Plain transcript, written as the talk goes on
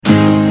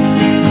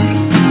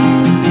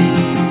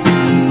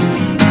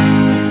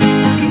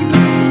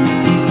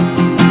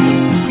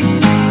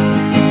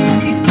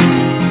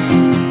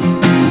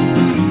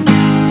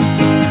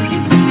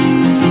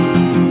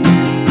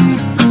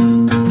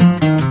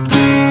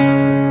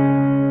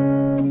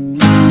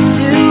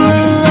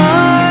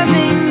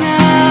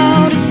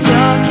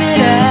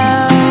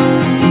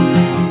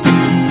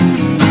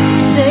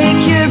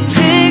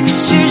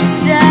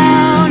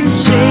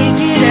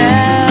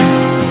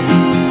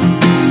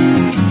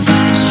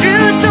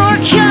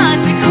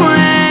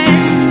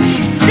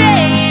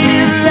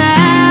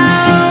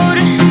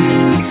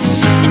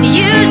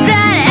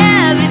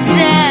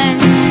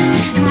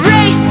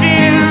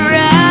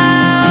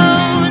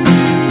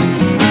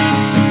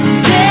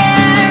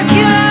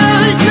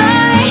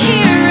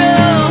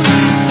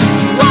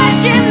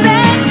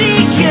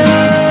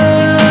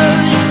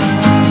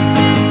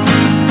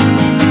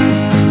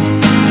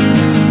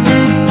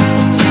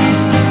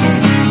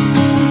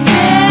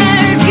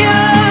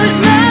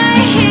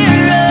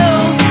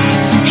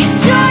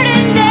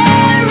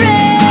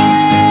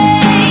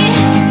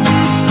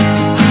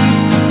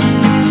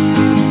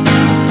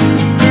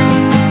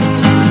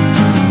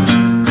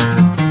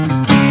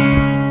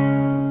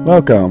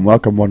Welcome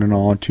one and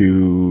all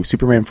to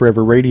Superman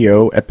Forever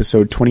Radio,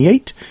 episode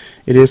 28.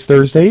 It is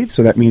Thursday,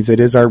 so that means it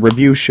is our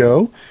review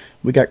show.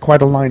 We got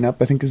quite a lineup.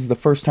 I think this is the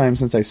first time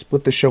since I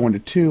split the show into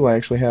two. I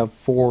actually have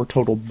 4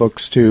 total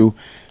books to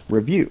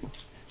review,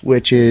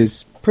 which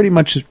is pretty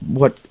much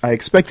what I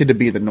expected to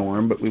be the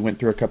norm, but we went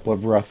through a couple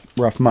of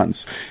rough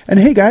months. And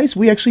hey guys,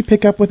 we actually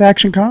pick up with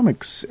Action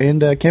Comics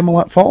and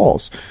Camelot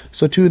Falls.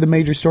 So 2 of the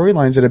major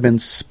storylines that have been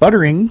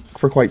sputtering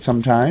for quite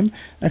some time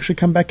actually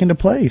come back into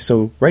play.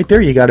 So right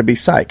there, you got to be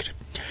psyched.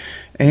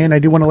 And I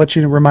do want to let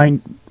you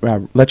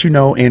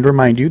know and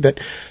remind you that,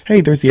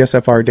 hey, there's the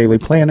SFR Daily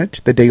Planet,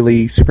 the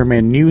daily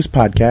Superman news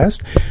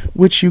podcast,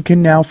 which you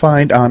can now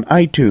find on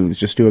iTunes.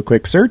 Just do a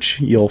quick search,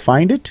 you'll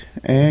find it,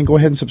 and go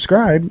ahead and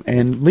subscribe,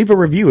 and leave a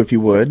review if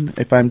you would,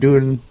 if I'm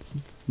doing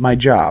my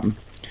job.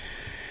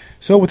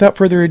 So without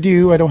further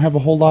ado, I don't have a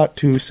whole lot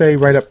to say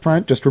right up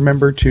front. Just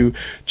remember to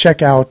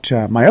check out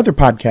my other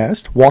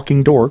podcast,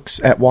 Walking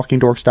Dorks, at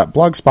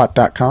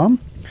walkingdorks.blogspot.com.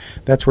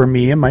 That's where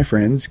me and my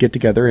friends get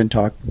together and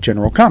talk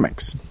general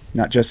comics,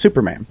 not just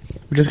Superman,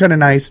 which is kind of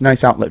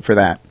nice outlet for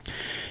that.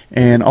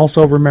 And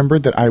also remember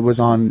that I was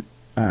on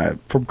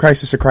From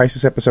Crisis to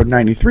Crisis episode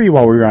 93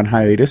 while we were on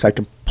hiatus. I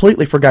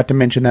completely forgot to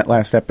mention that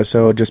last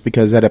episode just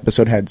because that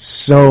episode had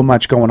so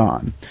much going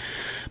on.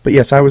 But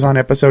yes, I was on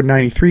episode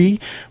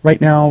 93.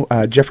 Right now,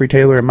 Jeffrey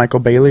Taylor and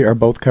Michael Bailey are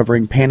both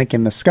covering Panic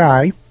in the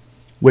Sky,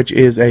 which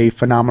is a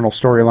phenomenal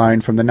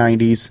storyline from the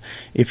 90s.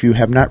 If you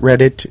have not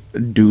read it,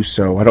 do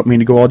so. I don't mean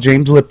to go all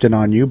James Lipton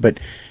on you, but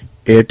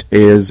it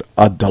is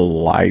a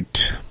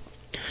delight.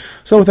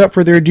 So without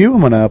further ado, I'm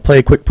going to play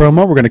a quick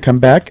promo. We're going to come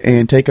back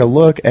and take a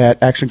look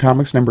at Action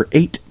Comics number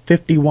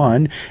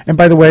 851. And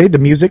by the way, the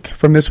music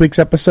from this week's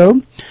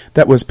episode,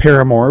 that was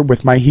Paramore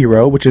with My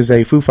Hero, which is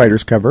a Foo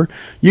Fighters cover.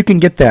 You can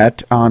get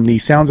that on the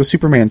Sounds of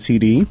Superman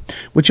CD,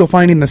 which you'll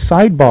find in the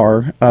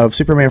sidebar of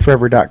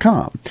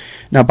SupermanForever.com.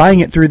 Now,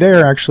 buying it through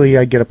there, actually,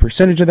 I get a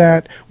percentage of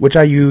that, which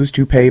I use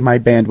to pay my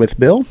bandwidth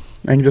bill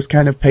and just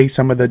kind of pay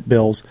some of the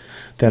bills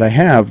that I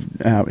have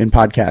in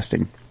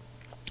podcasting.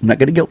 I'm not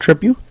going to guilt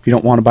trip you. If you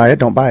don't want to buy it,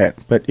 don't buy it.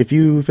 But if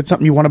it's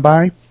something you want to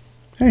buy,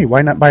 hey,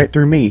 why not buy it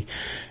through me?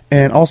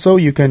 And also,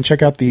 you can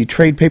check out the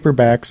trade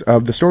paperbacks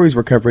of the stories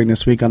we're covering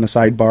this week on the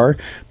sidebar.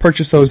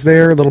 Purchase those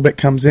there. A little bit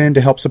comes in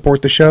to help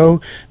support the show.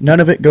 None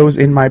of it goes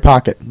in my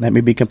pocket. Let me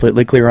be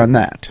completely clear on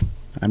that.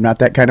 I'm not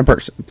that kind of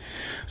person.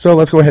 So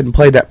let's go ahead and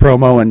play that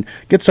promo and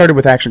get started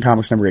with Action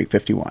Comics number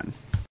 851.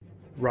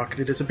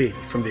 Rocketed as a baby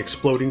from the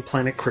exploding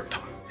planet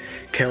Krypton,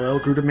 Kal-El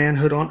grew to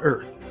manhood on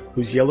Earth,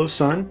 whose yellow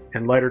sun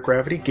and lighter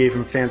gravity gave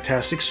him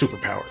fantastic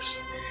superpowers.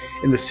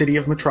 In the city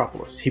of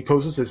Metropolis, he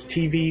poses as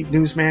TV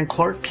newsman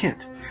Clark Kent,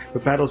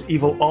 but battles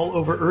evil all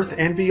over Earth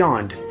and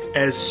beyond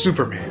as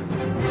Superman.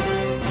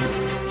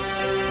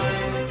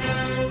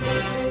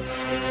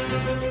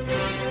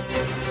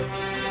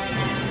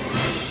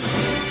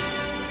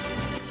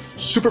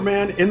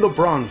 Superman in the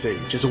Bronze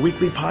Age is a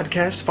weekly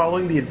podcast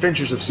following the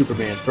adventures of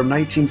Superman from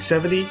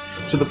 1970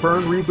 to the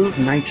Byrne reboot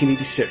in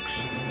 1986.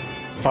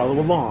 Follow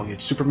along at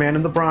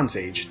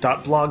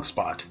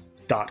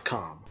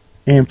supermaninthebronzeage.blogspot.com.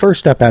 And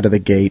first up out of the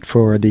gate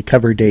for the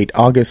cover date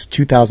August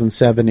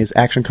 2007 is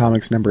Action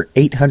Comics number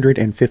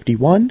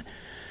 851.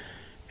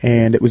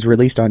 And it was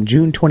released on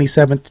June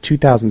 27th,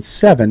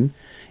 2007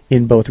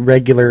 in both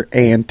regular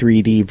and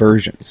 3D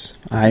versions.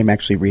 I'm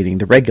actually reading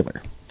the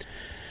regular.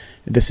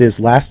 This is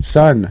Last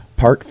Sun,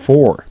 Part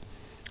 4.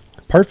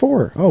 Part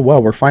 4. Oh,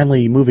 well, we're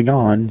finally moving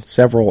on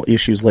several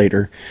issues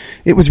later.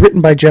 It was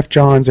written by Jeff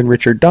Johns and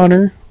Richard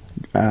Donner.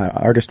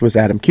 Artist was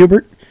Adam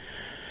Kubert.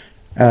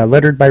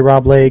 Lettered by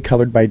Rob Leigh,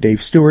 colored by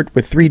Dave Stewart,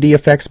 with 3D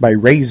effects by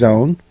Ray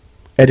Zone,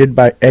 edited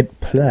by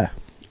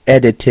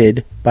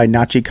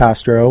Nachi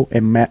Castro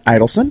and Matt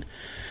Idelson.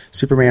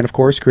 Superman, of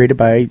course, created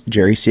by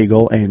Jerry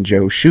Siegel and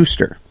Joe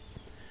Shuster.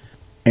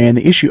 And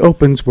the issue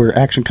opens where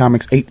Action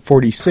Comics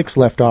 846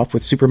 left off,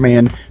 with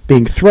Superman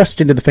being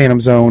thrust into the Phantom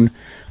Zone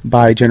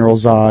by General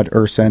Zod,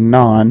 Ursa, and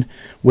Non,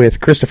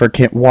 with Christopher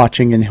Kent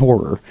watching in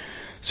horror.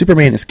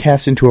 Superman is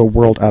cast into a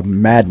world of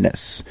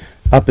madness.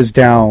 Up is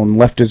down,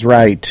 left is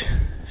right.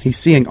 He's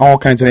seeing all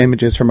kinds of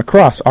images from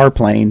across our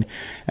plane,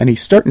 and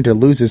he's starting to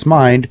lose his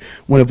mind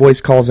when a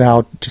voice calls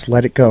out, "Just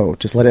let it go,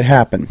 just let it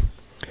happen,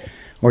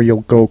 or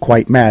you'll go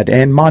quite mad."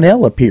 And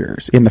Mon-El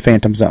appears in the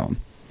Phantom Zone,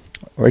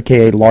 or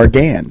aka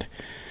Largand.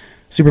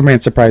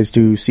 Superman's surprised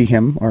to see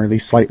him, or at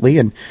least slightly,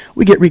 and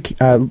we get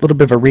a little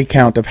bit of a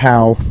recount of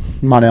how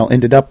Mon-El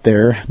ended up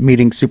there,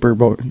 meeting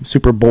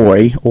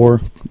Superboy or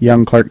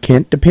young Clark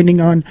Kent,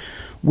 depending on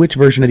which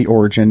version of the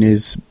origin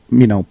is,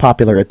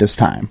 popular at this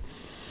time.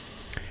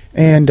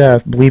 And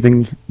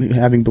having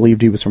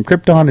believed he was from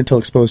Krypton until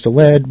exposed to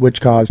lead, which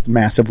caused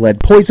massive lead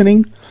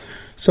poisoning.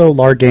 So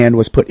Largand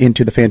was put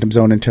into the Phantom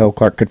Zone until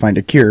Clark could find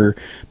a cure,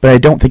 but I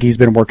don't think he's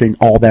been working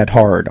all that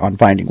hard on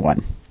finding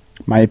one.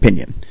 My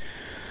opinion.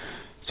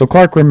 So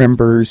Clark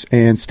remembers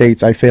and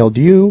states, "I failed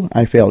you,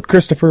 I failed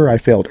Christopher, I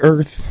failed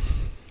Earth."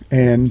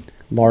 And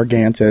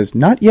Largand says,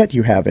 "Not yet,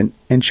 you haven't,"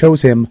 and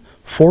shows him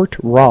Fort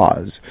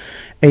Roz,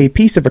 a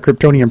piece of a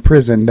Kryptonian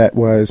prison that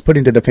was put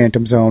into the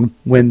Phantom Zone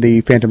when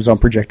the Phantom Zone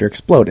projector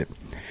exploded.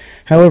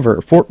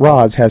 However, Fort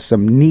Roz has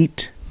some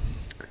neat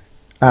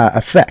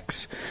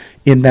effects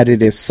in that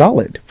it is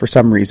solid for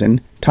some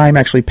reason. Time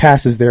actually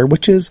passes there,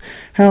 which is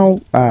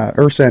how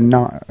Ursa and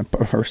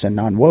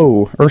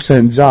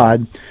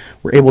Zod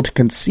were able to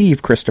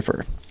conceive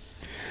Christopher.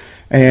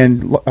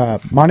 And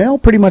Mon-El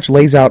pretty much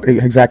lays out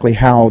exactly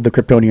how the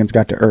Kryptonians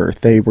got to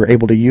Earth. They were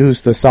able to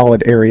use the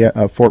solid area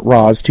of Fort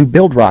Roz to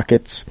build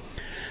rockets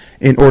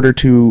in order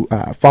to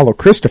follow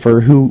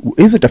Christopher, who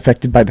isn't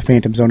affected by the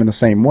Phantom Zone in the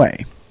same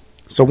way.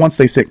 So once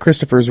they sent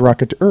Christopher's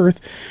rocket to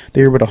Earth,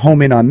 they were able to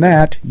home in on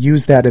that,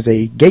 use that as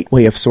a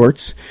gateway of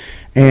sorts,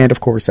 and of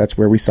course that's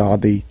where we saw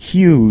the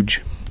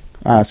huge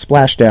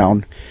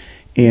splashdown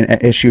in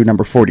issue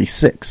number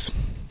 46.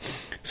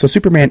 So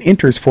Superman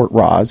enters Fort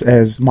Roz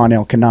as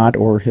Mon-El cannot,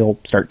 or he'll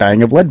start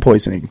dying of lead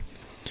poisoning.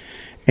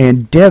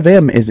 And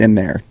Dev-Em is in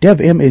there.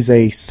 Dev-Em is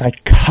a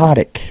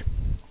psychotic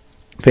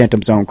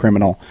Phantom Zone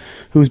criminal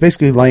who's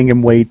basically laying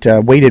in wait,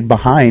 waited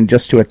behind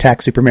just to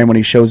attack Superman when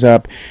he shows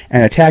up,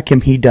 and attack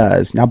him he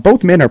does. Now,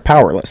 both men are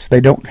powerless.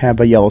 They don't have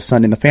a yellow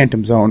sun in the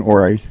Phantom Zone,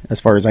 or, as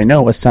far as I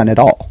know, a sun at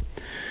all.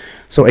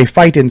 So a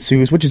fight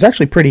ensues, which is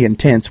actually pretty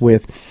intense,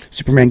 with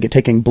Superman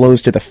taking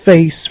blows to the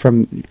face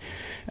from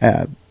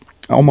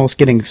almost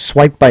getting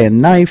swiped by a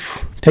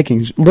knife,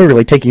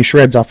 literally taking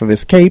shreds off of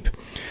his cape.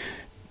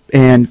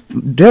 And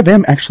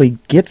Dev-Em actually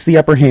gets the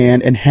upper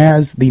hand and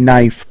has the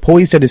knife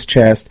poised at his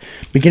chest,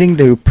 beginning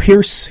to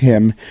pierce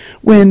him,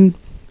 when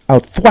a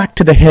thwack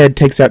to the head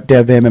takes out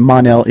Dev-Em, and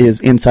Mon-El is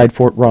inside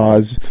Fort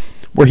Roz,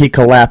 where he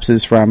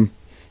collapses from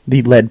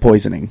the lead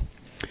poisoning.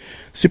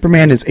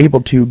 Superman is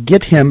able to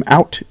get him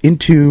out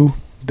into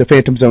the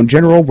Phantom Zone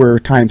General, where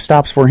time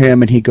stops for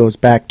him, and he goes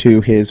back to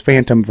his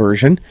Phantom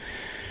version.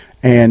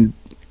 And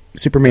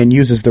Superman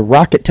uses the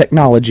rocket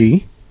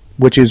technology,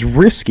 which is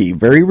risky,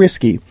 very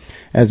risky,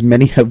 as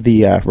many of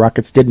the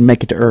rockets didn't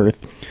make it to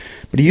Earth.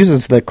 But he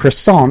uses the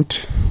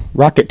Crescent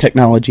rocket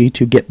technology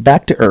to get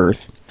back to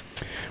Earth,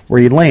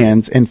 where he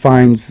lands and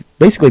finds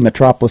basically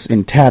Metropolis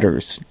in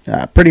tatters,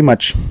 pretty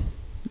much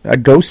a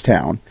ghost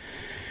town.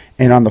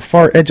 And on the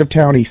far edge of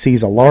town, he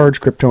sees a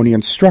large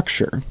Kryptonian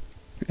structure.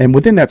 And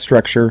within that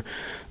structure,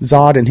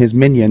 Zod and his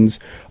minions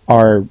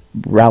are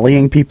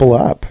rallying people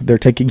up. They're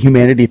taking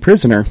humanity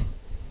prisoner.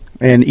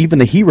 And even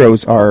the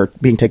heroes are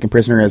being taken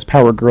prisoner, as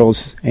Power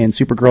Girls and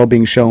Supergirl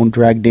being shown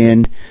dragged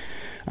in.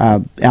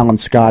 Alan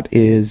Scott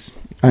is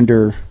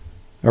under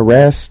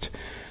arrest,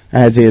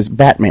 as is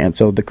Batman.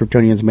 So the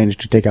Kryptonians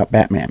managed to take out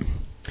Batman,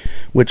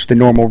 which the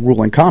normal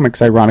rule in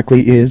comics,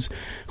 ironically, is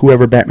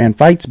whoever Batman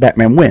fights,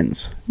 Batman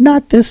wins.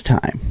 Not this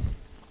time.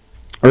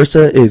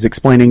 Ursa is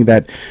explaining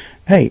that,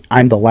 hey,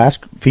 I'm the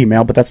last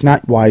female, but that's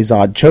not why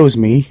Zod chose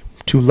me,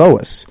 to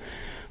Lois.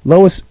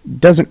 Lois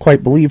doesn't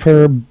quite believe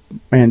her,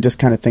 and just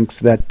kind of thinks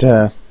that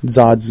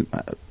Zod's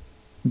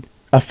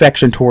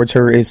affection towards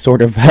her is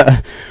sort of,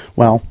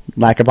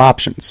 lack of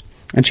options.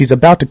 And she's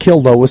about to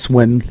kill Lois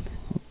when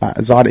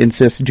Zod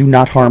insists, do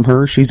not harm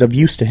her, she's of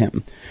use to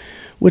him,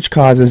 which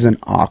causes an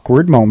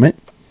awkward moment.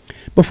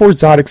 Before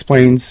Zod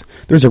explains,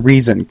 there's a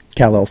reason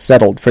Kal-El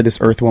settled for this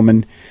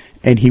Earthwoman,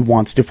 and he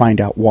wants to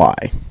find out why.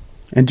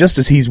 And just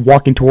as he's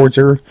walking towards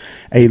her,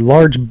 a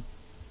large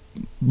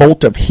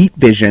bolt of heat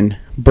vision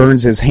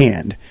burns his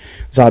hand.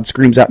 Zod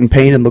screams out in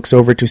pain and looks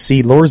over to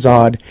see Lord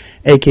Zod,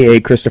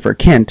 a.k.a. Christopher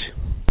Kent,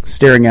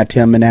 staring at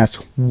him and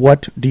asks,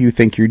 "What do you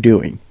think you're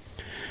doing?"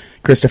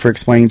 Christopher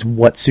explains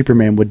what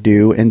Superman would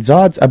do, and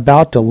Zod's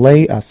about to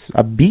lay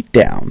a beat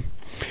down.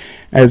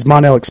 As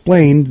Mon-El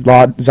explained,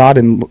 Zod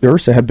and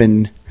Ursa have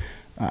been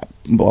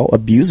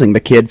abusing the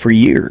kid for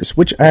years,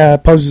 which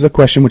poses a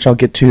question which I'll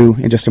get to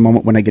in just a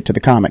moment when I get to the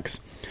comics.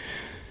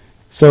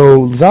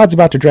 So Zod's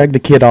about to drag the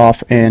kid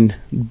off and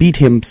beat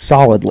him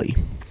solidly.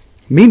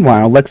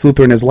 Meanwhile, Lex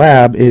Luthor in his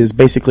lab is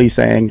basically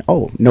saying,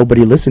 oh,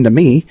 nobody listened to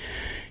me.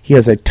 He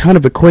has a ton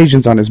of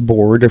equations on his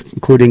board,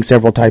 including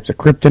several types of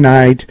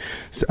kryptonite,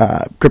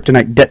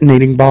 kryptonite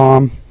detonating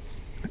bomb,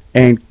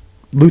 and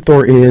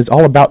Luthor is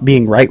all about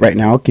being right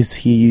now, because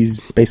he's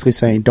basically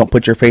saying, don't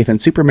put your faith in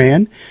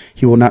Superman.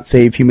 He will not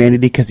save humanity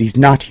because he's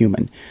not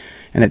human.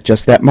 And at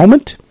just that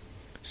moment,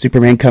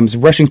 Superman comes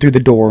rushing through the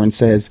door and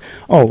says,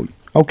 oh,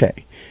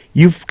 okay,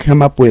 you've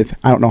come up with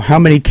I don't know how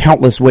many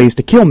countless ways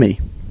to kill me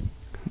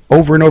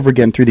over and over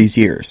again through these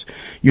years.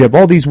 You have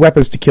all these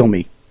weapons to kill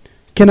me.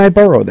 Can I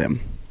borrow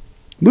them?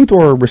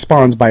 Luthor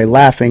responds by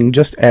laughing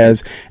just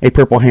as a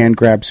purple hand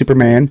grabs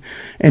Superman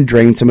and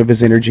drains some of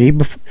his energy,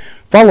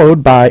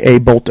 followed by a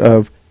bolt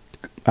of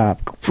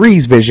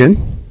freeze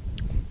vision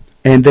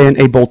and then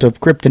a bolt of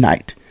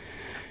kryptonite,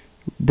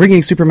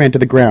 bringing Superman to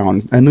the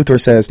ground. And Luthor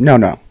says,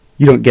 no,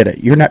 you don't get it.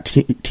 You're not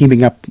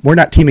teaming up. We're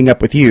not teaming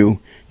up with you.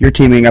 You're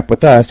teaming up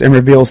with us, and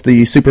reveals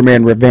the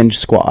Superman Revenge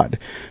Squad: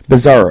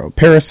 Bizarro,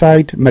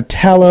 Parasite,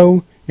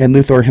 Metallo, and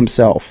Luthor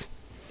himself.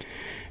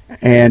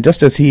 And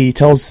just as he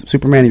tells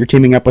Superman, you're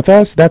teaming up with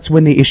us, that's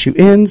when the issue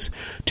ends,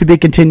 to be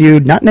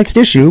continued not next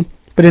issue,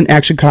 but in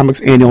Action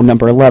Comics Annual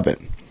number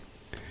 11.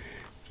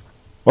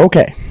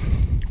 Okay,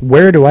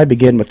 where do I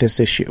begin with this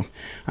issue?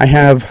 I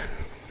have,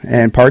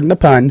 and pardon the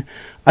pun,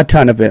 a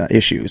ton of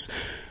issues.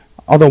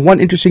 Although one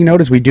interesting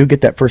note is we do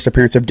get that first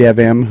appearance of Dev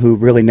M, who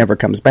really never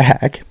comes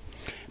back.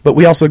 But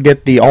we also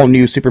get the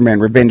all-new Superman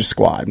Revenge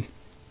Squad.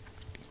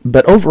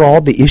 But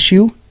overall, the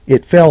issue,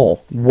 it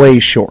fell way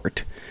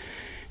short.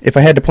 If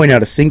I had to point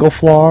out a single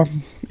flaw,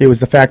 it was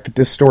the fact that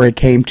this story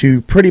came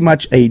to pretty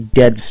much a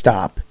dead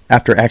stop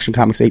after Action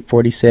Comics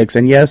 846.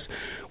 And yes,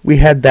 we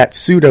had that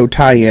pseudo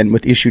tie-in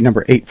with issue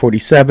number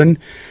 847,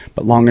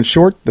 but long and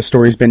short, the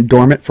story's been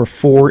dormant for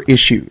 4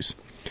 issues.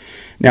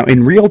 Now,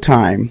 in real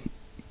time,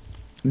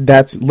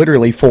 that's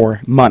literally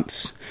 4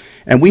 months.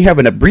 And we have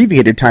an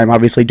abbreviated time,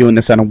 obviously, doing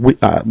this on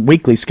a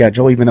weekly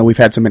schedule, even though we've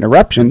had some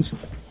interruptions.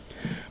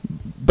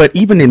 But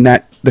even in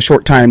the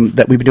short time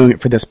that we've been doing it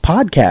for this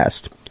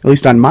podcast, at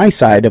least on my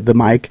side of the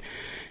mic,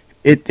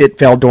 it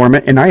fell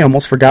dormant, and I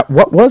almost forgot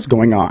what was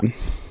going on.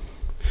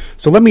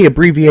 So let me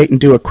abbreviate and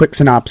do a quick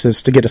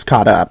synopsis to get us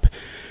caught up.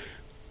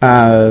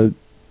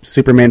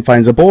 Superman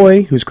finds a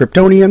boy who's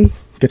Kryptonian,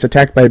 gets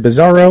attacked by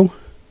Bizarro.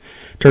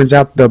 Turns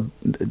out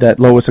that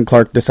Lois and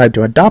Clark decide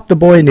to adopt the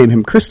boy and name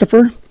him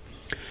Christopher.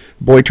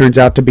 The boy turns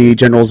out to be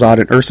General Zod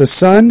and Ursa's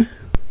son.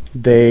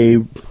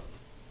 They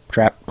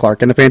trap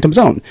Clark in the Phantom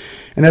Zone.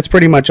 And that's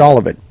pretty much all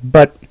of it.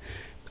 But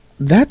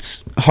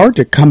that's hard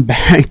to come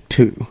back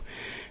to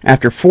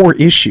after 4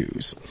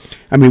 issues.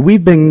 I mean,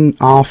 we've been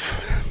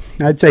off,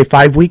 I'd say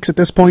 5 weeks at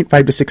this point,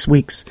 5 to 6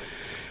 weeks,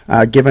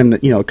 given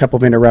that, a couple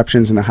of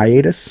interruptions in the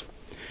hiatus.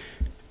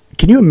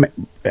 Can you?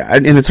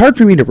 And it's hard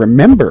for me to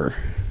remember,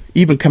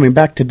 even coming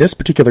back to this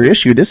particular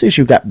issue. This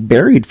issue got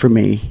buried for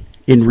me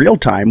in real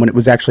time when it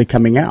was actually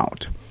coming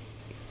out.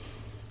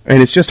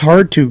 And it's just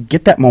hard to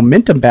get that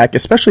momentum back,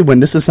 especially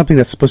when this is something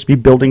that's supposed to be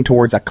building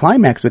towards a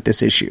climax with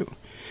this issue.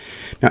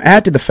 Now,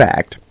 add to the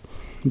fact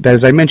that,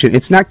 as I mentioned,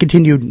 it's not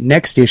continued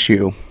next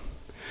issue.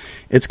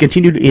 It's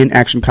continued in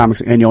Action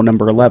Comics Annual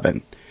number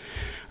 11.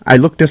 I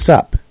looked this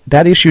up.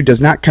 That issue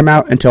does not come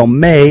out until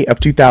May of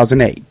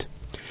 2008.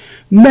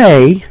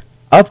 May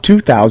of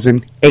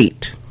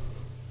 2008.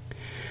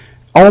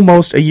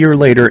 Almost a year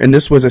later, and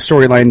this was a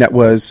storyline that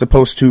was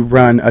supposed to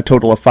run a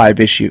total of 5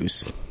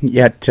 issues.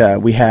 Yet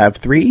we have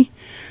 3,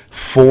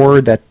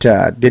 4 that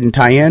didn't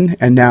tie in,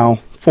 and now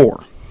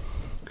 4.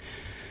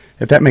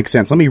 If that makes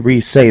sense, let me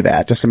re-say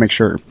that just to make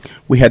sure.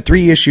 We had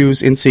 3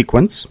 issues in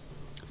sequence.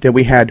 Then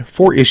we had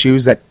 4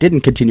 issues that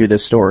didn't continue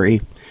this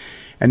story.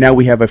 And now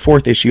we have a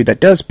 4th issue that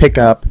does pick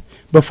up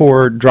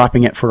before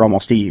dropping it for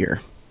almost a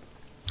year.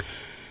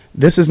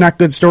 This is not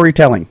good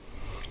storytelling.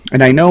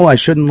 And I know I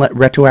shouldn't let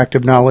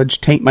retroactive knowledge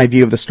taint my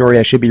view of the story.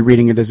 I should be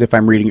reading it as if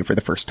I'm reading it for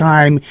the first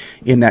time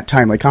in that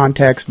timely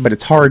context, but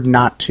it's hard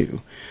not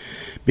to.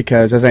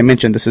 Because, as I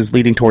mentioned, this is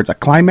leading towards a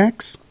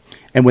climax.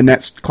 And when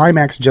that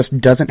climax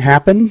just doesn't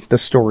happen, the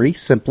story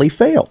simply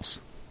fails.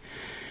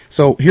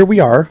 So here we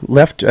are,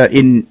 left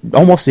in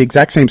almost the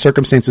exact same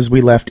circumstances we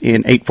left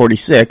in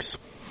 846,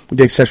 with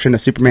the exception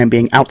of Superman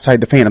being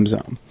outside the Phantom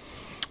Zone.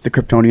 The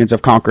Kryptonians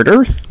have conquered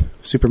Earth.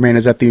 Superman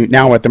is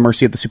now at the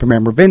mercy of the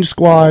Superman Revenge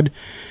Squad,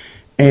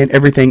 and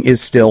everything is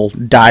still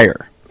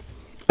dire.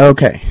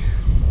 Okay,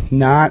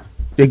 not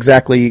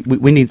exactly.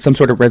 We need some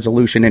sort of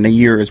resolution, and a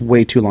year is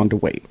way too long to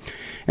wait.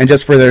 And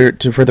just for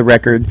the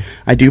record,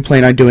 I do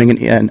plan on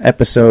doing an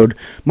episode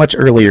much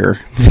earlier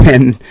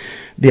than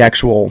the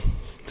actual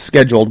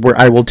scheduled, where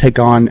I will take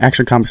on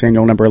Action Comics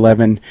Annual number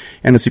 11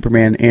 and the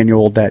Superman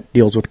Annual that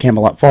deals with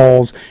Camelot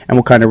Falls, and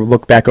we'll kind of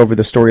look back over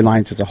the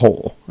storylines as a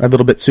whole. A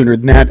little bit sooner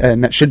than that,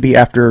 and that should be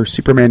after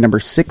Superman number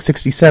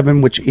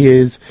 667, which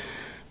is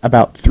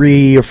about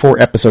 3 or 4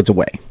 episodes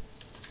away.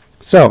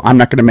 So, I'm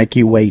not going to make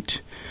you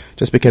wait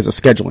just because of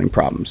scheduling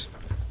problems.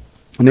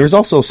 And there's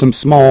also some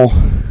small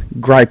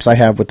gripes I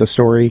have with the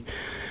story.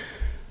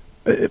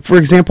 For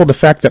example, the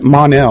fact that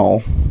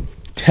Mon-El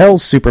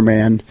tells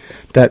Superman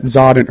that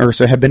Zod and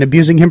Ursa have been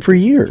abusing him for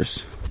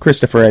years.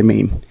 Christopher, I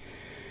mean.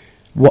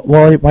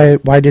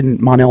 Why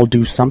didn't Mon-El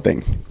do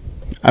something?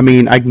 I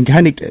mean, I can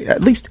kind of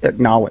at least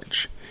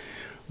acknowledge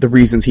the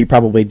reasons he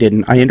probably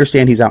didn't. I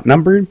understand he's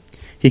outnumbered.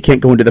 He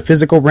can't go into the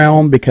physical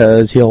realm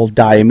because he'll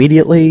die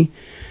immediately.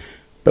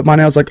 But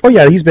Mon-El's like, oh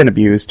yeah, he's been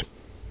abused.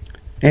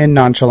 And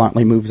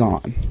nonchalantly moves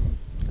on.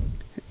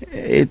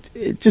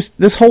 It just,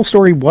 this whole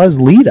story was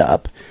lead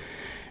up.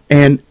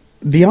 And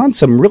beyond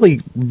some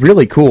really,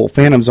 really cool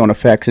Phantom Zone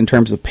effects in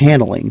terms of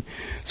paneling,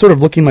 sort of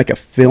looking like a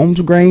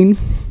filmed grain,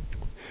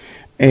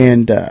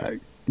 and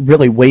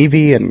really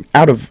wavy and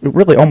out of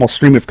really almost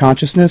stream of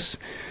consciousness,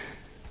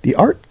 the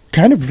art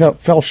kind of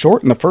fell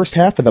short in the first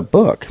half of the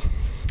book.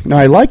 Now,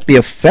 I like the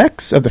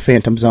effects of the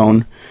Phantom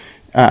Zone,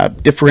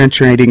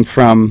 differentiating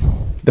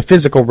from the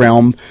physical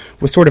realm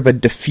with sort of a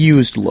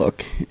diffused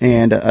look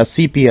and a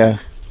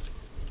sepia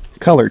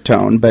color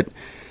tone, but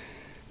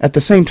at the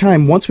same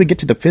time, once we get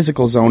to the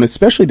physical zone,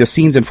 especially the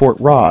scenes in Fort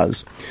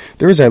Ross,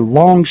 there is a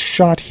long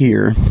shot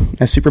here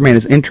as Superman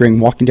is entering,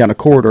 walking down a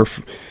corridor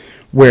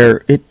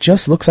where it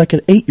just looks like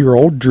an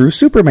 8-year-old drew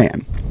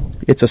Superman.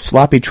 It's a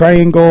sloppy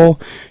triangle,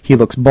 he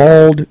looks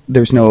bald,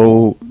 there's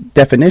no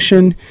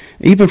definition.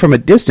 Even from a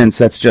distance,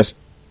 that's just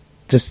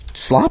just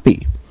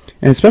sloppy.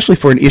 And especially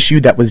for an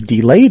issue that was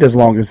delayed as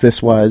long as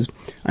this was,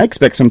 I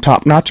expect some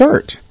top-notch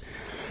art.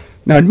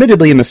 Now,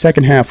 admittedly, in the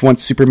second half,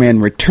 once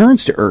Superman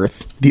returns to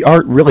Earth, the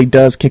art really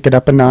does kick it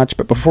up a notch,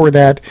 but before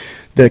that,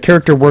 the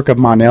character work of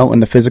Mon-El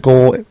in the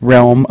physical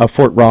realm of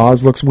Fort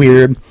Ross looks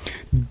weird.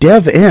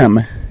 Dev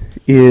M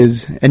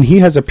is, and he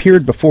has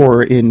appeared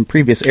before in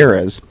previous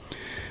eras,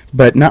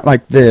 but not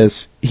like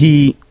this.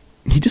 He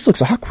just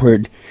looks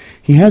awkward.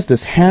 He has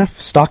this half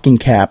stocking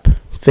cap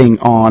thing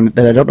on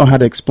that I don't know how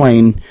to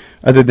explain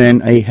other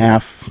than a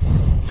half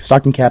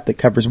stocking cap that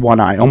covers one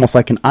eye, almost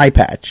like an eye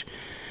patch.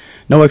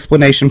 No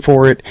explanation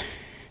for it,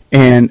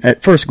 and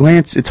at first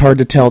glance it's hard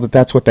to tell that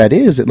that's what that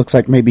is. It looks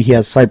like maybe he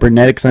has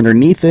cybernetics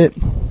underneath it,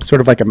 sort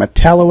of like a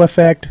metallo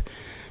effect,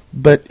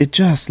 but it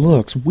just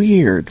looks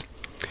weird.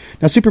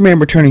 Now, Superman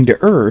returning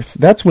to Earth,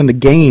 that's when the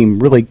game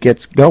really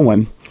gets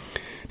going,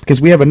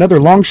 because we have another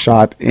long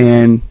shot,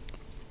 and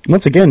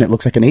once again it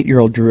looks like an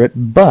 8-year-old drew it,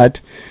 but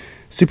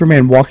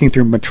Superman walking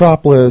through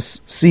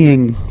Metropolis,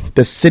 seeing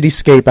the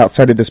cityscape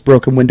outside of this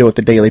broken window at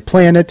the Daily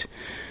Planet,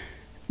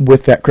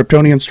 with that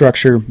Kryptonian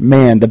structure,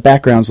 man, the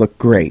backgrounds look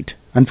great.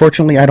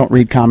 Unfortunately, I don't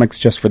read comics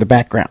just for the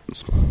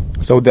backgrounds.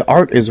 So the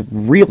art is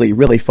really,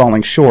 really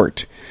falling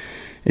short.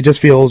 It just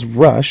feels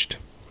rushed,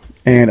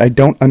 and I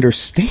don't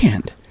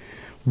understand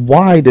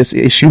why this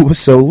issue was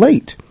so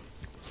late.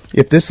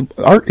 If this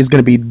art is going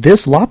to be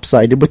this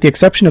lopsided, with the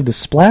exception of the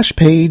splash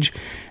page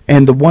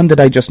and the one that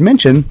I just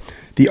mentioned,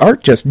 the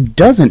art just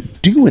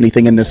doesn't do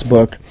anything in this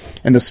book,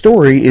 and the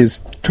story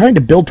is trying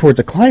to build towards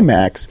a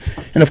climax.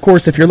 And of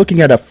course, if you're looking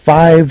at a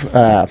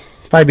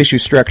five-issue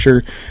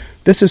structure,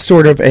 this is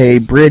sort of a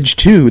bridge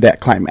to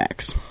that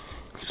climax.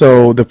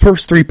 So the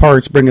first 3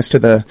 parts bring us to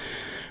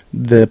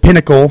the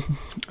pinnacle.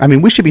 I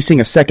mean, we should be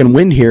seeing a second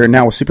wind here, and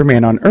now with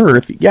Superman on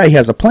Earth, yeah, he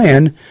has a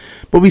plan,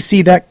 but we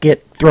see that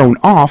get thrown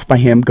off by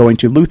him going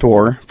to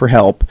Luthor for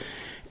help,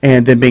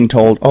 and then being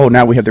told, oh,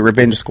 now we have the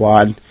Revenge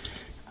Squad.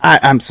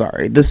 I'm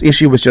sorry, this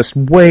issue was just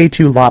way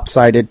too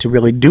lopsided to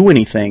really do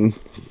anything.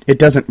 It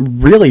doesn't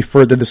really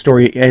further the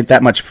story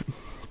that much,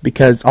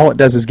 because all it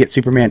does is get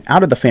Superman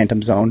out of the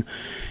Phantom Zone,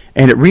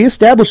 and it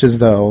reestablishes,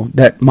 though,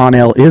 that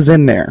Mon-El is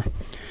in there.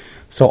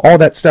 So all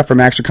that stuff from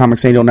Action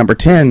Comics Annual number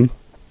 10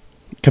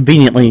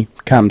 conveniently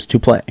comes to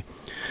play.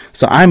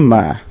 So I'm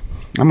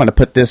going to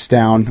put this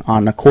down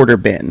on a quarter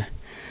bin.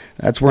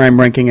 That's where I'm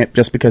ranking it,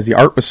 just because the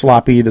art was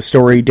sloppy, the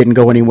story didn't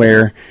go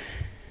anywhere,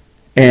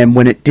 and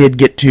when it did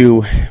get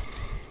to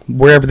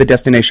wherever the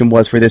destination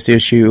was for this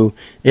issue,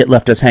 it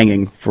left us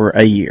hanging for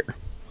a year.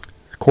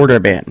 Quarter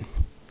bin.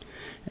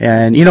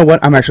 And you know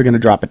what? I'm actually going to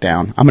drop it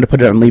down. I'm going to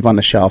put it and leave on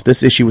the shelf.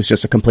 This issue was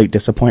just a complete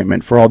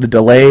disappointment. For all the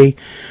delay,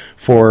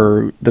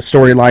 for the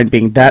storyline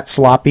being that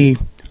sloppy,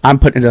 I'm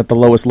putting it at the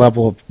lowest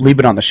level of leave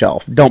it on the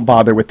shelf. Don't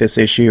bother with this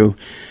issue.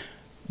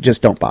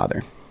 Just don't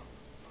bother.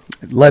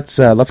 Let's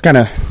kind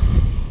of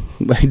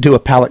do a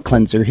palate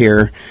cleanser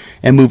here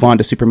and move on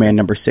to Superman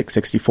number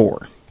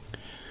 664.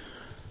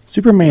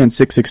 Superman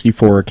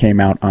 664 came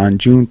out on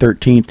June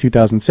 13th,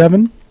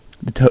 2007.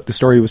 The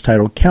story was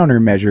titled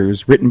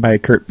Countermeasures, written by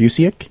Kurt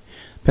Busiek,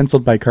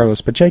 penciled by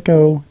Carlos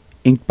Pacheco,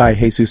 inked by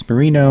Jesus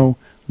Marino,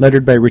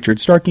 lettered by Richard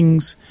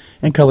Starkings,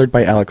 and colored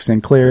by Alex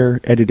Sinclair,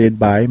 edited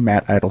by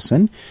Matt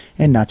Idelson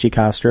and Nachi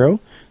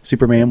Castro.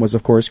 Superman was,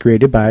 of course,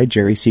 created by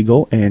Jerry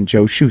Siegel and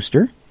Joe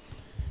Shuster.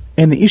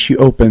 And the issue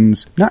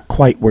opens not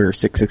quite where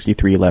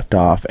 663 left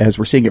off, as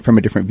we're seeing it from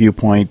a different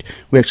viewpoint.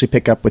 We actually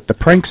pick up with the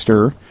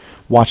prankster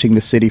watching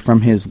the city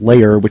from his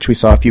lair, which we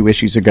saw a few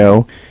issues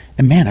ago.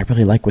 And man, I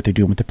really like what they're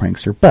doing with the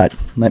prankster. But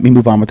let me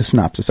move on with the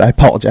synopsis. I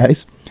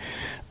apologize.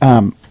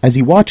 As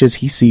he watches,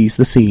 he sees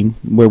the scene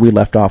where we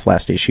left off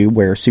last issue,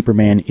 where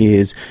Superman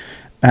is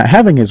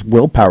having his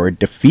willpower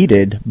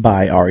defeated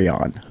by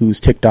Arion, who's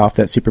ticked off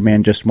that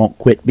Superman just won't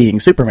quit being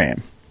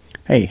Superman.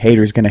 Hey,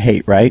 haters gonna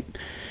hate, right?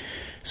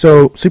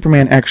 So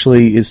Superman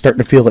actually is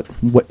starting to feel it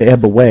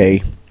ebb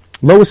away.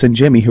 Lois and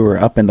Jimmy, who are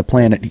up in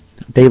the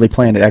Daily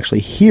Planet, actually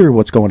hear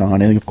what's going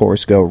on and, of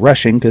course, go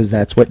rushing, because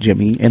that's what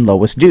Jimmy and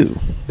Lois do.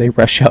 They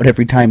rush out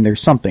every time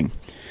there's something.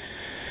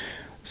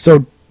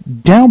 So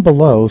down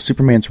below,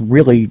 Superman's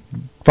really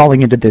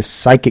falling into this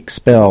psychic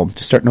spell,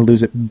 just starting to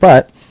lose it.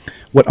 But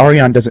what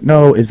Arion doesn't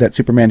know is that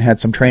Superman had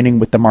some training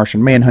with the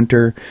Martian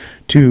Manhunter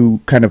to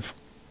kind of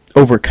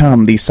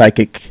overcome these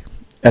psychic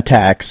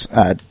attacks,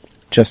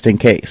 just in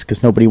case,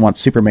 because nobody wants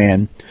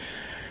Superman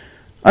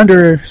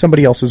under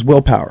somebody else's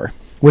willpower,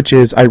 which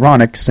is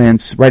ironic,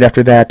 since right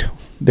after that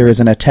there is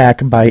an attack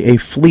by a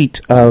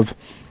fleet of,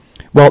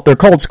 well, they're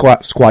called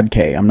Squad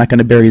K. I'm not going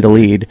to bury the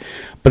lead,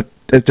 but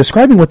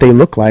describing what they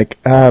look like,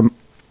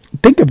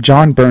 think of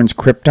John Byrne's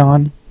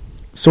Krypton,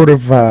 sort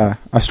of a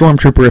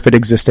stormtrooper if it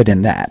existed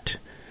in that.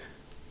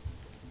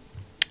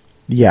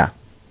 Yeah.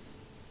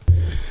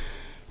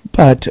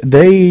 But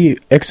they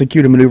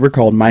execute a maneuver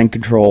called Mind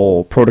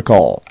Control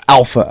Protocol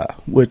Alpha,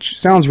 which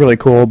sounds really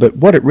cool, but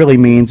what it really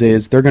means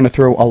is they're going to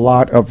throw a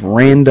lot of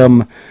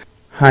random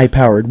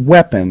high-powered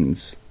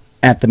weapons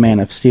at the Man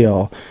of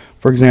Steel.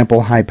 For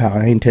example,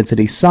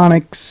 high-intensity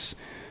sonics,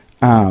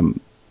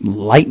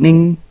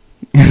 lightning,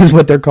 is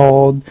what they're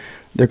called.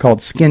 They're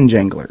called Skin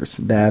Janglers.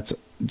 That's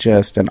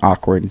just an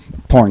awkward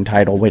porn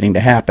title waiting to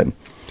happen.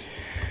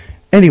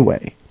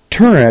 Anyway,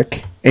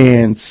 Turek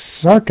and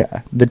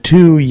Sarka, the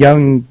two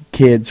young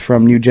kids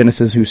from New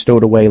Genesis who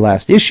stowed away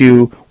last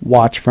issue,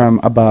 watch from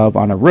above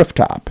on a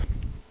rooftop.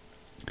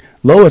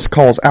 Lois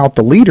calls out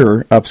the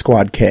leader of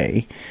Squad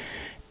K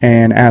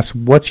and asks,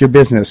 "What's your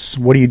business?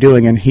 What are you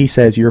doing?" And he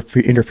says, "You're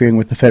interfering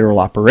with the federal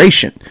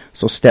operation,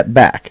 so step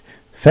back."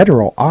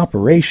 Federal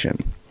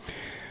operation.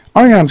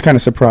 Arion's kind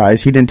of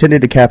surprised. He'd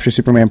intended to capture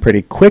Superman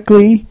pretty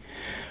quickly,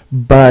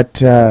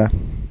 but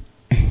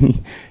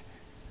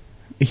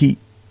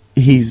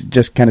he's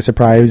just kind of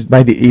surprised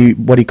by the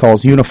what he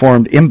calls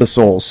uniformed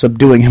imbeciles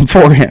subduing him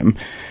for him.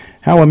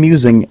 How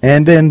amusing.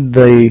 And then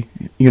the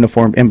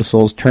uniformed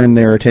imbeciles turn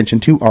their attention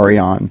to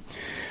Arion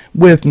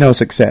with no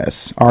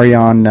success.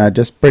 Arion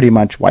just pretty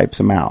much wipes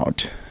them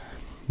out.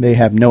 They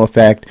have no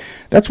effect.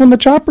 That's when the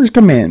choppers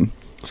come in.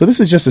 So this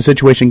is just a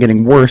situation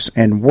getting worse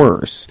and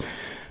worse.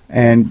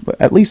 And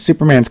at least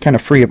Superman's kind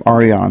of free of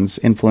Arion's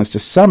influence to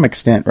some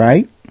extent,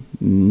 right?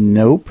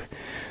 Nope.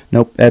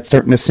 That's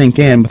starting to sink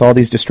in. With all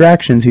these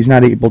distractions, he's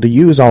not able to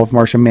use all of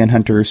Martian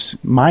Manhunter's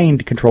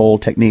mind control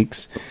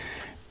techniques.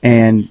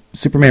 And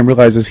Superman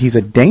realizes he's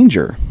a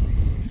danger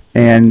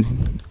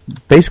and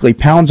basically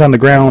pounds on the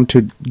ground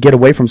to get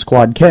away from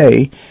Squad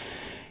K,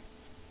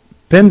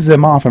 fends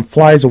them off, and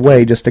flies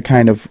away just to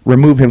kind of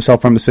remove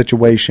himself from the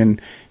situation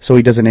so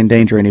he doesn't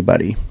endanger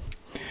anybody.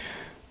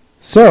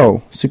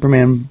 So,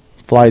 Superman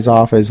flies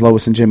off as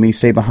Lois and Jimmy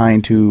stay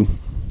behind to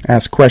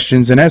ask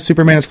questions, and as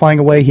Superman is flying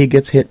away, he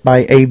gets hit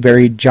by a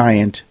very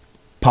giant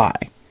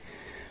pie.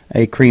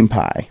 A cream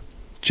pie.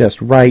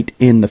 Just right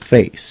in the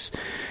face.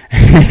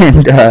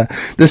 And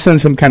this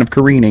sends him kind of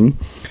careening.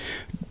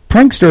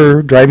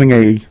 Prankster,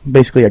 driving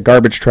basically a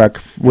garbage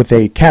truck with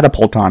a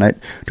catapult on it,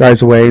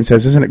 drives away and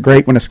says, "Isn't it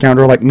great when a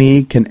scoundrel like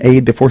me can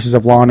aid the forces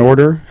of law and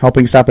order,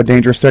 helping stop a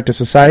dangerous threat to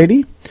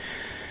society?"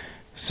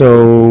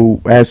 So,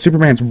 as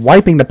Superman's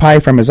wiping the pie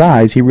from his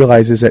eyes, he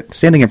realizes that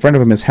standing in front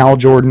of him is Hal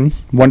Jordan,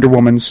 Wonder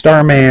Woman,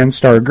 Starman,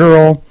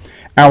 Stargirl,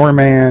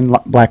 Hourman,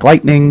 Black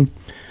Lightning,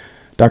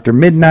 Dr.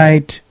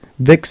 Midnight,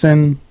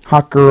 Vixen,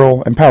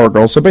 Hawkgirl, and Power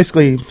Girl. So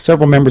basically,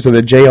 several members of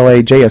the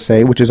JLA,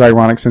 JSA, which is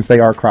ironic since they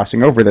are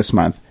crossing over this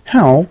month.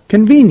 How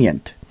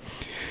convenient.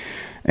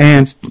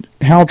 And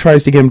Hal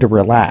tries to get him to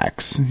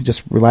relax.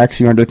 Just relax,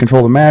 you're under the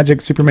control of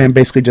magic. Superman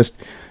basically just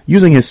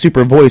using his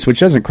super voice, which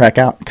doesn't crack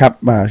out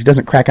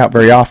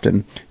very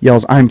often,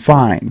 yells, "I'm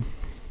fine."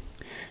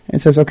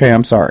 And says, "Okay,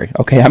 I'm sorry.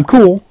 Okay, I'm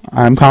cool.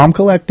 I'm calm,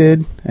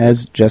 collected,"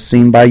 as just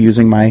seen by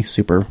using my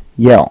super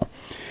yell.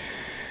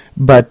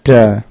 But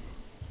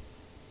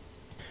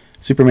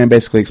Superman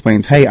basically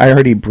explains, "Hey, I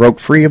already broke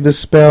free of this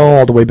spell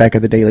all the way back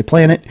at the Daily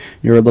Planet.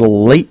 You're a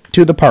little late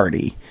to the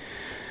party.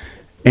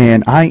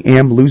 And I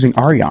am losing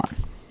Arion."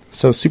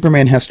 So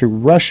Superman has to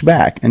rush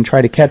back and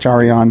try to catch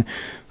Arion,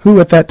 who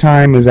at that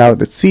time is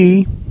out at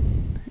sea,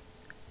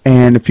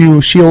 and a few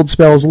shield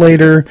spells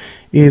later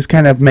is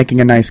kind of making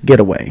a nice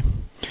getaway.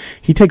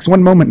 He takes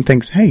one moment and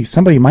thinks, "Hey,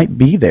 somebody might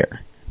be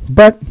there,"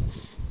 but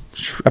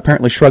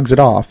apparently shrugs it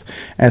off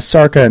as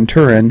Sarka and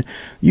Turin,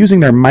 using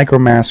their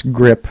micromass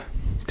grip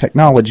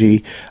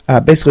technology,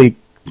 basically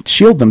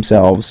shield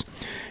themselves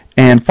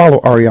and follow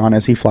Arion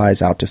as he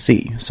flies out to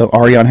sea. So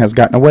Arion has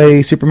gotten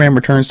away. Superman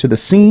returns to the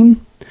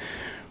scene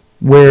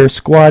where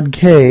Squad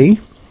K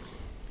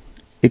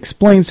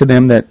explains to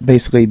them that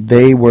basically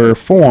they were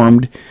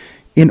formed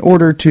in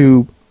order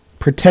to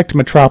protect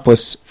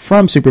Metropolis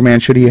from Superman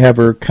should he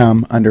ever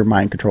come under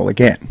mind control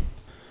again.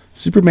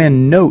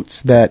 Superman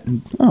notes that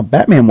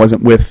Batman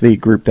wasn't with the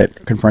group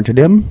that confronted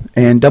him,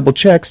 and double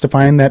checks to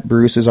find that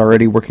Bruce is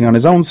already working on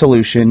his own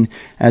solution.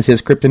 As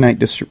his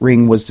kryptonite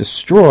ring was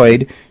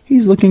destroyed,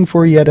 he's looking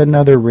for yet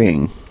another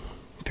ring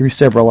through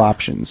several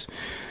options.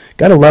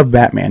 Gotta love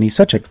Batman. He's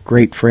such a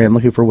great friend,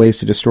 looking for ways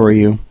to destroy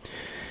you.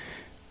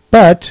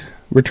 But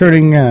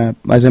returning,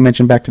 as I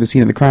mentioned, back to the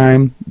scene of the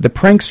crime, the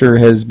prankster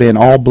has been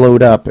all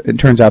blowed up. It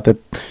turns out that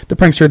the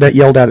prankster that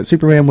yelled out at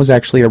Superman was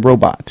actually a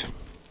robot.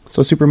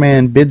 So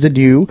Superman bids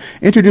adieu,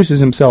 introduces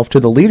himself to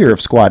the leader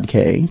of Squad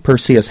K,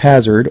 Perseus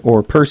Hazard,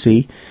 or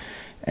Percy,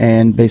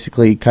 and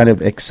basically kind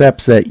of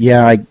accepts that,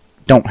 yeah, I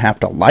don't have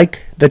to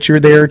like that you're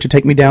there to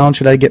take me down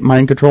should I get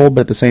mind control,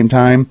 but at the same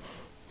time,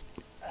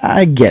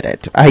 I get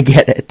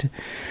it.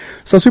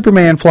 So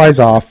Superman flies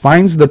off,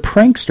 finds the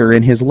prankster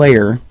in his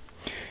lair,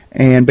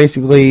 and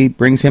basically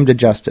brings him to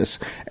justice.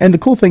 And the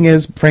cool thing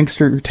is,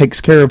 prankster takes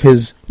care of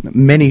his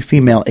many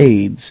female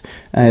aides,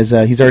 as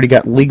he's already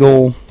got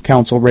legal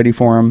counsel ready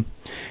for him.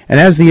 And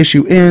as the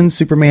issue ends,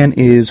 Superman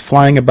is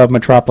flying above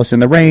Metropolis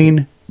in the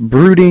rain,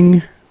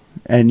 brooding,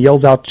 and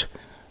yells out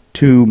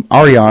to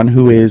Arion,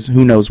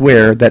 who knows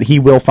where, that he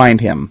will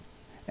find him.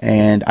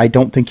 And I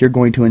don't think you're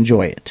going to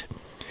enjoy it.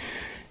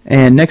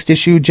 And next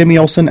issue, Jimmy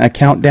Olsen, A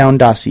Countdown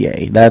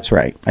Dossier. That's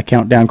right, a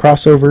countdown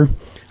crossover.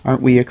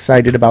 Aren't we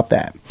excited about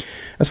that?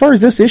 As far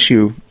as this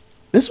issue,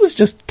 this was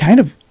just kind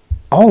of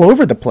all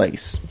over the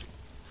place.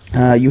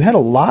 You had a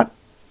lot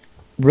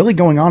really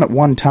going on at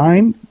one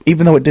time,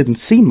 even though it didn't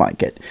seem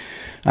like it.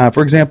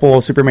 For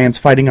example, Superman's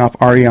fighting off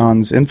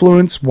Arion's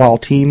influence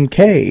while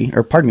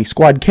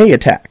Squad K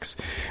attacks.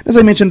 As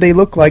I mentioned, they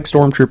look like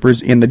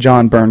stormtroopers in the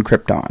John Byrne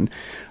Krypton.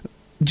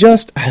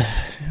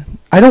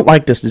 I don't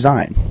like this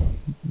design.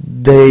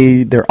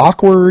 They're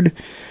awkward.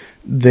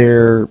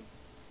 They're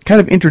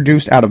kind of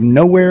introduced out of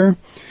nowhere.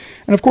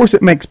 And of course,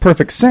 it makes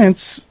perfect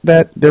sense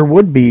that there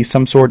would be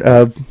some sort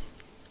of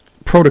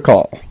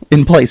protocol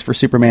in place for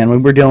Superman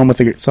when we're dealing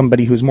with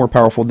somebody who's more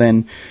powerful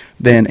than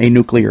a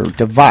nuclear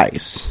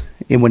device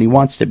and when he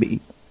wants to be.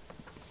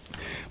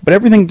 But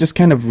everything just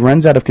kind of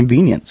runs out of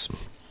convenience.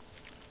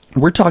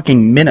 We're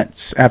talking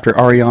minutes after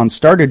Arion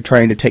started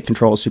trying to take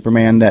control of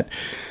Superman that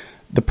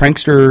the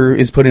Prankster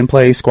is put in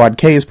place, Squad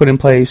K is put in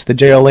place, the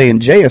JLA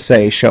and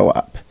JSA show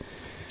up.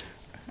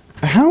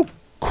 How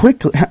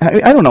quickly...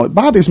 I don't know, it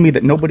bothers me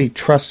that nobody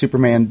trusts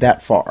Superman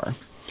that far.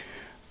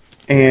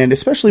 And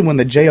especially when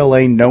the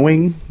JLA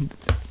knowing...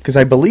 Because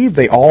I believe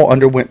they all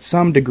underwent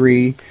some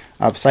degree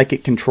of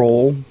psychic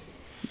control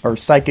or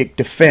psychic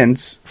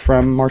defense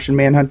from Martian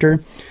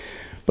Manhunter.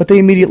 But they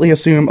immediately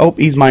assume, oh,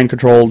 he's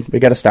mind-controlled, we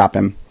gotta stop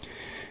him.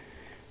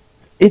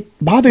 It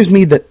bothers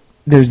me that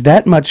there's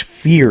that much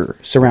fear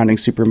surrounding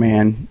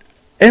Superman.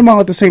 And while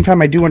at the same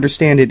time I do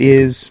understand it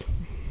is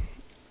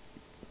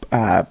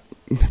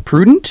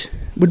prudent,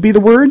 would be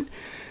the word.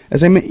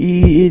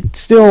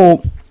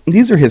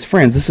 These are his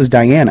friends. This is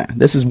Diana.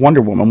 This is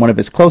Wonder Woman, one of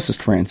his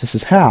closest friends. This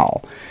is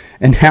Hal.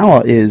 And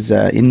Hal is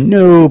in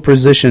no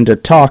position to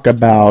talk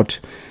about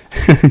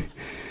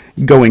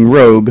going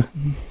rogue.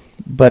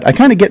 But I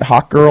kind of get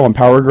Hawkgirl and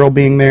Power Girl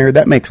being there.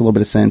 That makes a little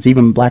bit of sense.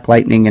 Even Black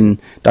Lightning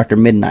and Dr.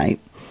 Midnight.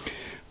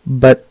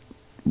 But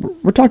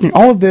we're talking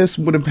all of this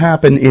would have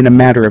happened in a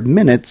matter of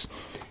minutes.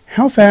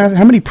 How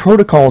many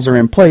protocols are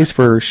in place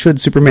for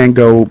should Superman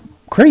go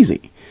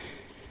crazy?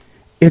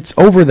 It's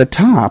over the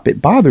top.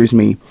 It bothers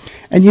me.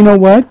 And you know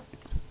what?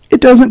 It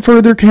doesn't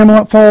further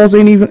Camelot Falls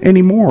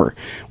anymore.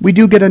 We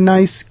do get a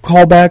nice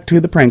callback to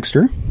the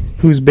Prankster,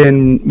 who's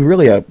been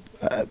really a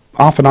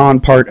off and on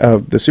part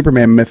of the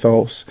Superman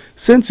mythos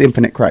since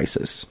Infinite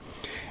Crisis.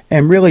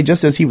 And really,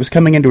 just as he was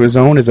coming into his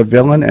own as a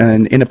villain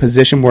and in a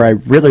position where I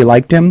really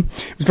liked him,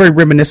 it was very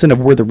reminiscent of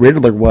where the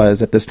Riddler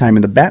was at this time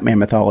in the Batman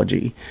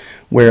mythology,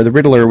 where the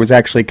Riddler was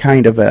actually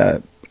kind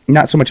of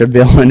not so much a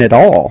villain at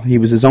all. He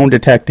was his own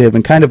detective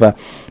and kind of a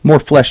more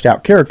fleshed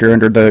out character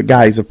under the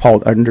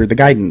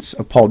guidance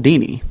of Paul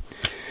Dini.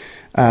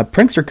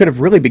 Prankster could have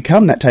really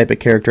become that type of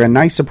character, a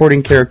nice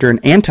supporting character, an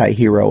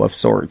anti-hero of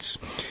sorts.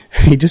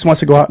 He just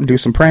wants to go out and do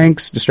some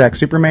pranks, distract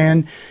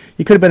Superman.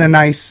 He could have been a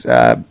nice,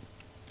 what's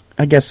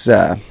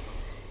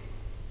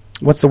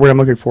the word I'm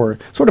looking for?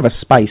 Sort of a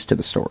spice to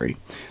the story.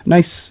 A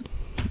nice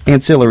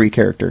ancillary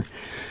character.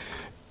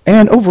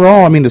 And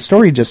overall, the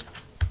story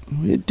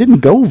it didn't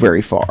go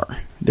very far.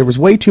 There was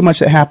way too much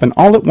that happened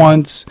all at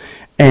once,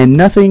 and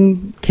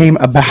nothing came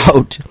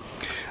about.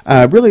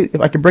 Really,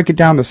 if I could break it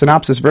down, the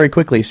synopsis very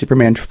quickly.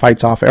 Superman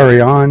fights off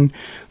Arion,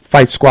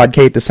 fights Squad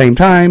K at the same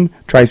time,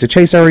 tries to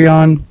chase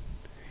Arion,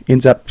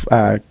 ends up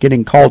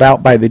getting called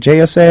out by the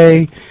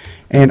JSA,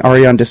 and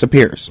Arion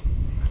disappears.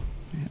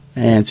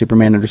 And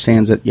Superman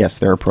understands that, yes,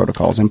 there are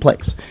protocols in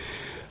place.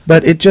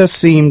 But it just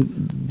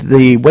seemed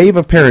the wave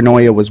of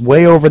paranoia was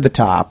way over the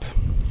top.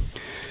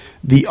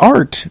 The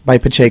art by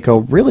Pacheco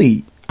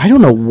really, I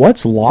don't know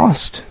what's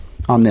lost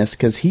on this,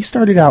 because he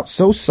started out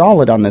so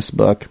solid on this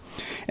book,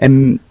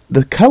 and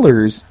the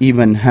colors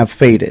even have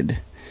faded.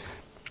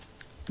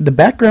 The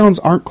backgrounds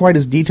aren't quite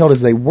as detailed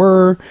as they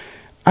were.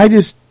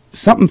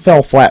 Something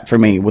fell flat for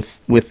me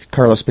with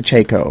Carlos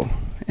Pacheco.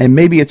 And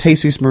maybe it's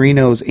Jesus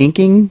Marino's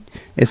inking.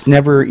 It's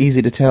never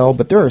easy to tell,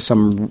 but there are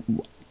some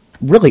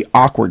really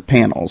awkward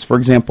panels. For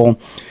example,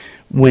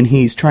 when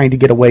he's trying to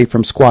get away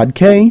from Squad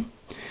K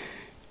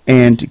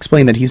and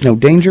explain that he's no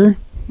danger,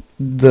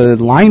 the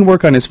line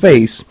work on his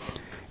face,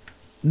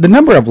 the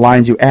number of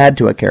lines you add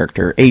to a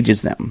character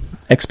ages them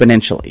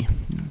exponentially.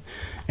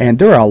 And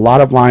there are a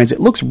lot of lines. It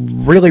looks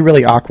really,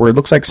 really awkward. It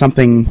looks like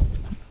something,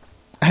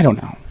 I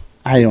don't know.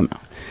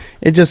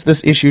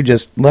 This issue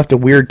just left a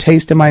weird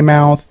taste in my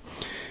mouth.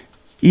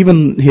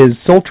 Even his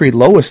sultry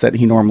Lois that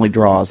he normally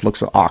draws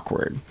looks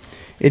awkward.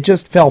 It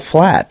just fell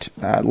flat.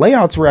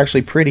 Layouts were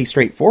actually pretty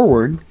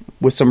straightforward,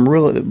 with some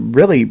really,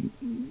 really,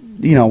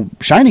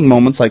 shining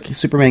moments like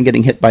Superman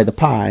getting hit by the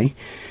pie.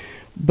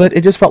 But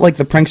it just felt like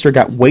the Prankster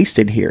got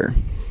wasted here.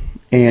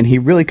 And he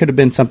really could have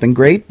been something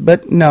great,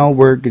 but no,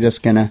 we're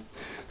just going to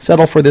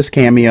settle for this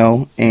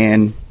cameo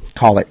and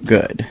call it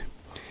good.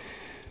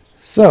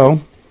 So,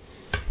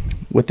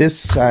 with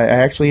this, I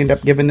actually end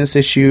up giving this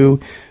issue,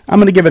 I'm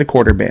going to give it a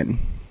quarter bin.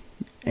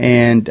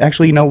 And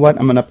actually, you know what?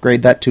 I'm going to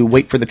upgrade that to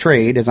wait for the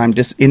trade, as I'm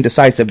just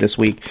indecisive this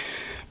week.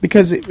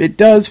 Because it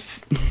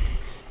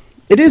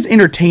is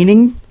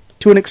entertaining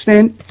to an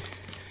extent,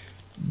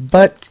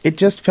 but it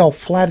just fell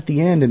flat at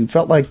the end and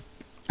felt like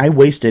I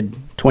wasted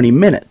 20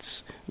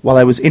 minutes. While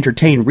I was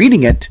entertained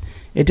reading it,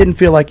 it didn't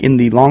feel like in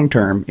the long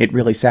term it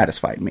really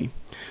satisfied me.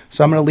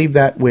 So I'm going to leave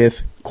that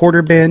with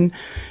quarter bin.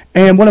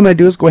 And what I'm going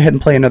to do is go ahead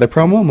and play another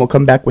promo, and we'll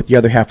come back with the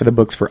other half of the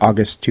books for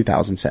August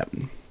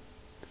 2007.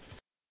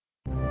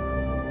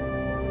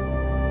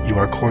 you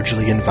are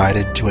cordially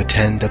invited to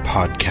attend a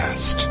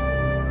podcast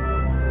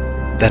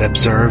that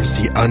observes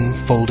the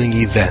unfolding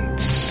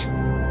events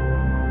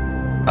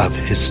of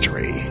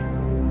history.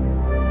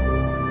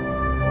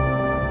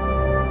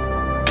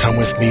 Come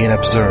with me and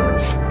observe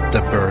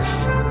the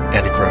birth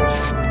and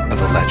growth of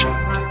a legend.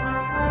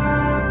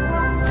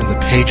 From the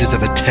pages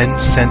of a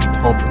 10-cent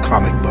pulp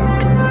comic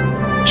book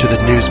to the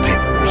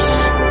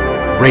newspapers,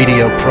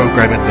 radio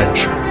program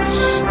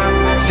adventures,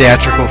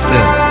 theatrical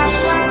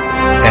films,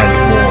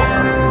 and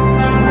more.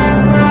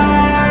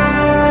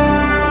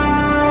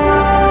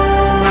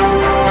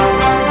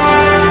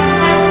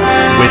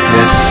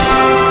 Witness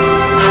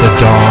the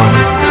dawn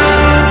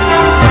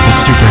of the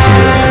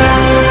superhero.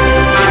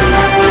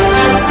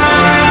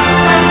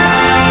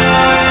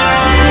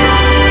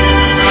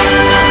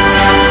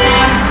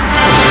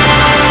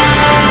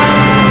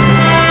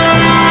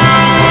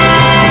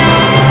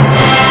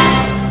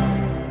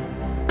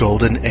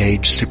 Golden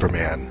Age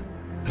Superman.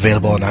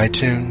 Available on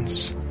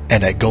iTunes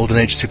and at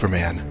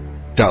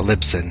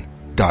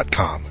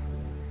goldenagesuperman.libsyn.com.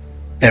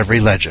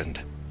 Every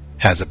legend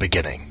has a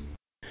beginning.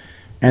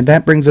 And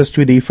that brings us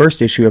to the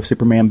first issue of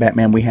Superman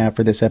Batman we have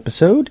for this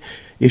episode,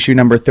 issue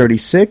number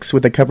 36,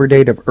 with a cover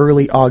date of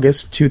early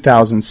August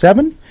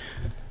 2007.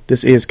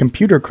 This is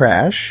Computer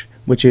Crash,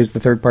 which is the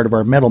third part of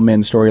our Metal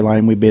Men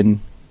storyline we've been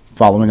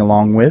following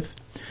along with.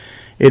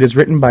 It is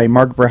written by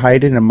Mark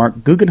Verheiden and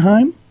Mark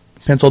Guggenheim,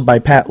 penciled by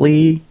Pat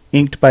Lee,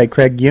 inked by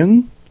Craig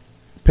Young,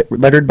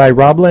 lettered by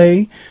Rob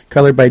Lay,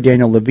 colored by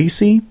Daniel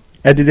Levisi,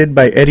 edited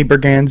by Eddie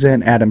Berganza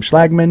and Adam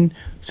Schlagman.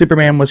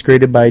 Superman was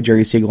created by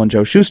Jerry Siegel and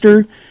Joe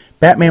Shuster.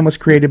 Batman was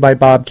created by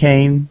Bob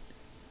Kane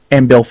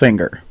and Bill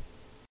Finger.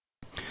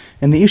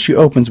 And the issue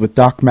opens with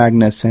Doc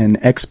Magnus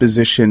and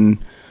exposition.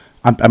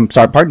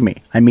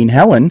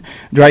 Helen,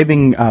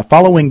 driving,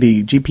 following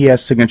the GPS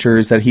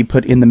signatures that he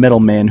put in the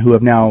middlemen who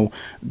have now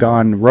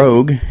gone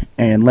rogue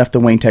and left the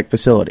Wayne Tech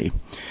facility.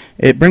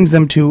 It brings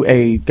them to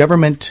a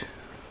government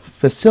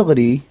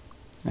facility.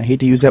 I hate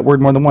to use that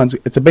word more than once.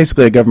 It's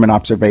basically a government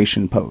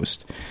observation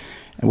post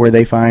where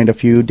they find a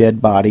few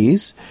dead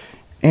bodies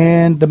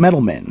and the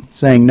metalmen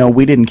saying, no,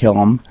 we didn't kill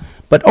them,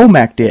 but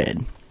OMAC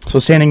did. So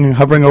standing and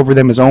hovering over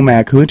them is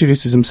OMAC, who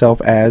introduces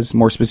himself as,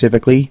 more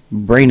specifically,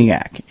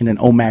 Brainiac in an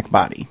OMAC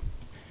body.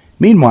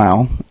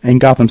 Meanwhile, in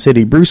Gotham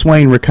City, Bruce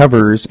Wayne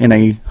recovers in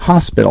a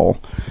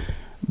hospital,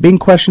 being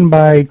questioned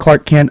by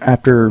Clark Kent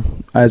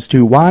as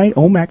to why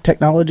OMAC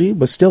technology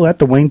was still at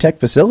the Wayne Tech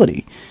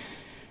facility.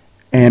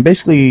 And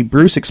basically,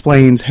 Bruce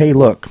explains, hey,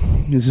 look,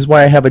 this is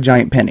why I have a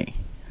giant penny.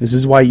 This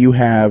is why you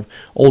have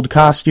old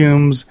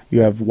costumes,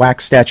 you have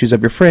wax statues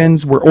of your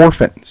friends. We're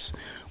orphans.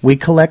 We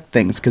collect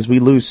things because we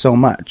lose so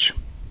much.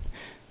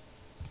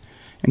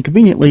 And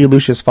conveniently,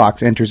 Lucius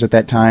Fox enters at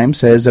that time,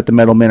 says that the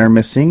metal men are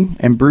missing,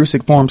 and Bruce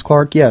informs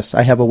Clark, yes,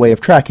 I have a way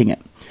of tracking it.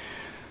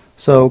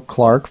 So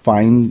Clark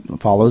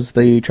follows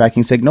the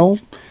tracking signal,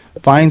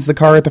 finds the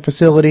car at the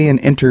facility, and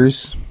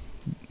enters.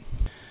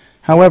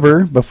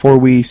 However, before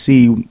we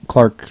see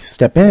Clark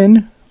step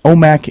in,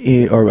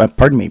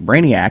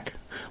 Brainiac.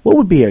 What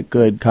would be a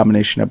good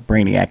combination of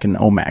Brainiac and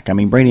OMAC? I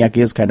mean, Brainiac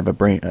is kind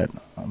of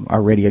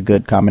already a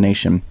good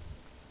combination.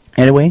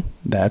 Anyway,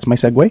 that's my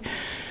segue.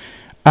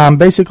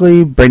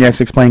 Basically, Brainiac's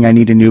explaining I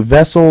need a new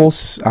vessel.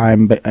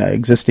 I'm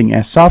existing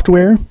as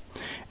software,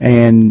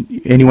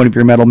 and any one of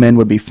your metal men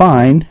would be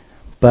fine.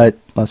 But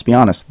let's be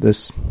honest,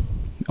 this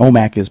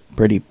OMAC is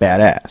pretty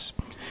badass,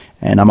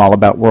 and I'm all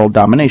about world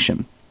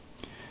domination.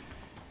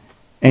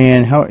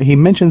 And how he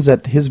mentions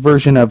that his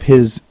version of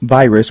his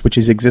virus, which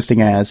he's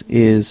existing as,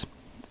 is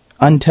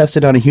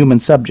untested on a human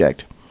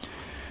subject.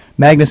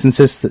 Magnus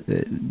insists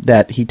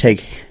that he take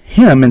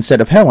him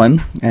instead of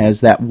Helen, as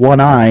that one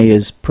eye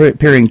is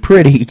peering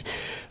pretty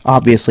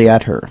obviously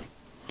at her.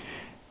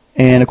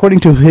 And according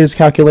to his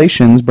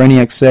calculations,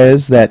 Brainiac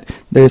says that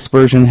this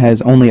version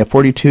has only a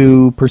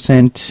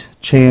 42%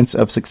 chance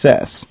of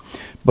success.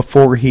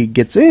 Before he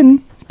gets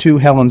in to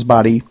Helen's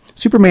body,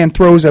 Superman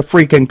throws a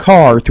freaking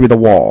car through the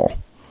wall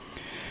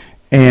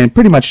and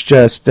pretty much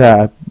just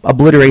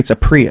obliterates a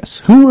Prius.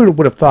 Who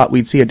would have thought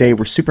we'd see a day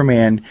where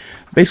Superman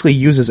basically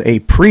uses a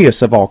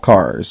Prius of all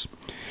cars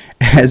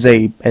as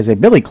a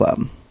billy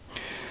club?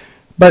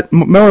 But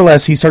more or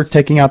less, he starts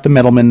taking out the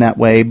metalmen that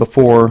way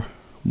before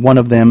one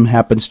of them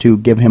happens to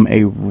give him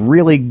a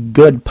really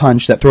good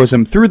punch that throws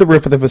him through the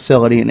roof of the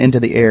facility and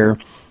into the air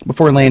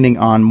before landing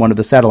on one of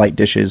the satellite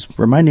dishes,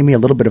 reminding me a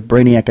little bit of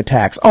Brainiac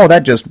Attacks. Oh,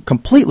 that just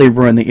completely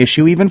ruined the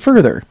issue even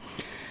further.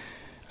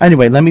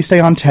 Anyway, let me stay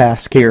on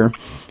task here.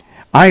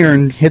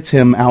 Iron hits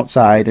him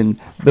outside, and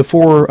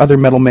before other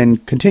metal men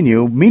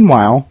continue,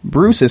 meanwhile,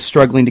 Bruce is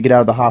struggling to get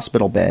out of the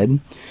hospital bed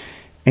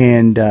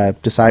and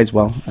decides,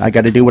 well, I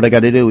got to do what I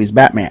got to do. He's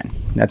Batman.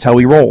 That's how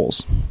he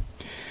rolls.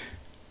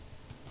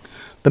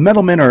 The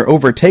metal men are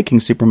overtaking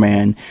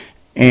Superman,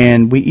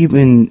 and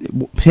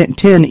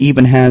Tin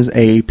even has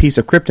a piece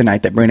of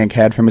kryptonite that Brainiac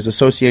had from his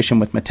association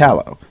with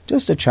Metallo.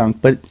 Just a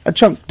chunk, but a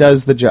chunk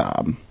does the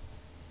job.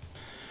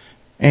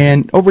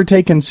 And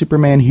overtaken,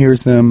 Superman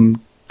hears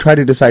them try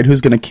to decide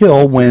who's going to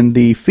kill when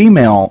the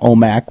female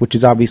OMAC, which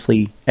is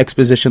obviously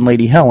Exposition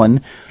Lady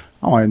Helen,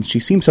 and she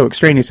seemed so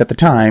extraneous at the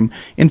time,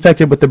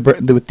 infected with the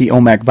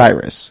OMAC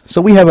virus.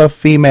 So we have a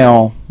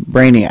female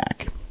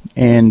Brainiac,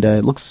 and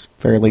it looks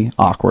fairly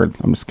awkward.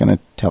 I'm just going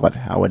to tell it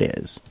how it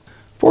is.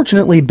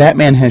 Fortunately,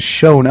 Batman has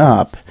shown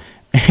up,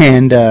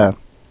 and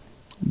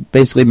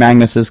basically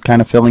Magnus is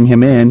kind of filling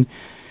him in,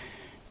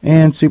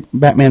 and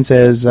Batman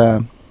says,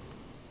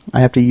 I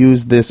have to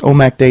use this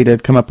OMAC data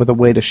to come up with a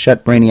way to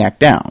shut Brainiac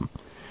down.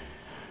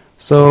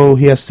 So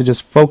he has to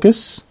just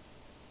focus,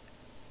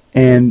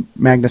 and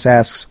Magnus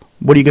asks,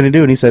 what are you going to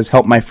do? And he says,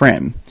 help my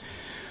friend.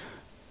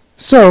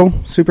 So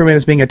Superman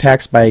is being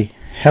attacked by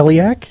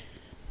Heliac.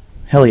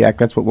 Heliac,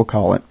 that's what we'll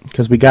call it,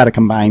 because we got to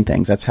combine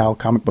things. That's how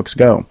comic books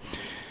go.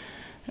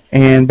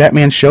 And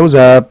Batman shows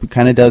up,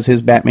 kind of does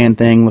his Batman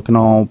thing, looking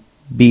all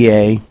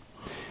BA.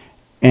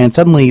 And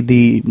suddenly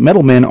the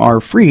Metal Men are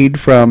freed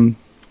from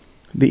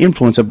the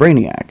influence of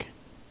Brainiac.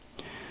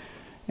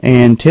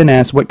 And Tin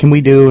asks, what can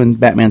we do? And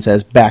Batman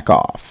says, back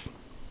off.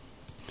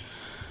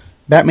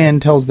 Batman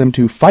tells them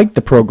to fight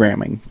the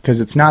programming,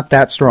 because it's not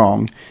that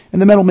strong.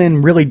 And the Metal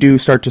Men really do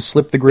start to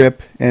slip the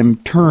grip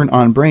and turn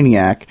on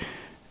Brainiac.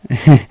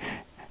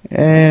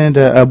 And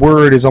a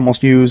word is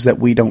almost used that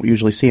we don't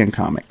usually see in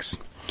comics.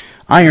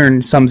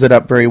 Iron sums it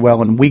up very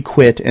well, and we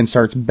quit and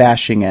starts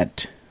bashing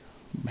at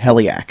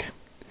Heliac.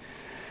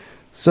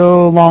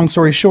 So, long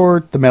story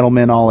short, the Metal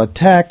Men all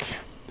attack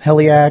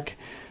Heliac.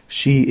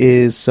 She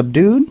is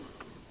subdued.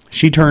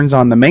 She turns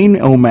on the main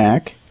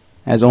OMAC,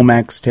 as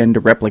OMACs tend to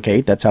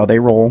replicate. That's how they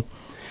roll.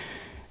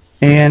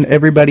 And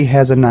everybody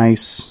has a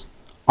nice,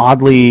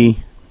 oddly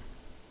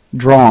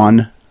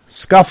drawn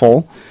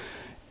scuffle,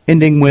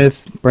 ending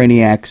with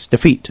Brainiac's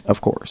defeat,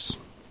 of course.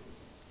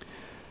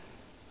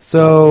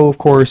 So, of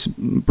course,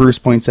 Bruce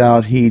points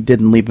out he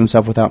didn't leave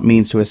himself without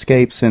means to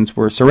escape, since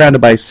we're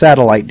surrounded by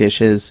satellite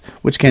dishes,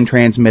 which can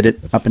transmit it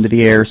up into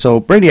the air.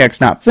 So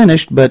Brainiac's not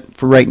finished, but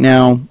for right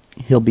now,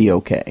 he'll be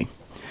okay.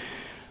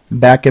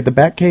 Back at the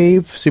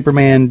Batcave,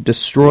 Superman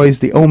destroys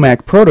the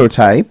OMAC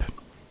prototype,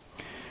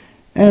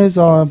 as,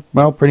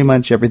 pretty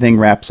much everything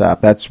wraps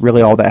up. That's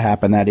really all that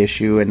happened that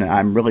issue, and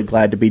I'm really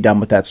glad to be done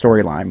with that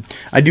storyline.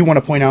 I do want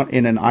to point out,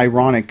 in an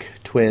ironic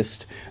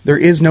twist, there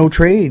is no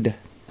trade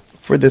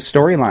for this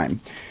storyline.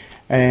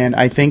 And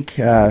I think,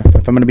 if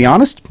I'm going to be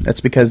honest,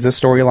 that's because this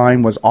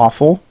storyline was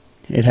awful.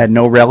 It had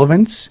no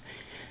relevance.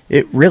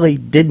 It really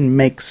didn't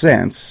make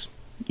sense.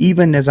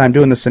 Even as I'm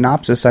doing the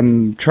synopsis,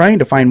 I'm trying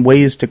to find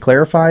ways to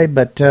clarify,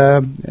 but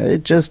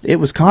it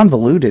was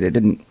convoluted.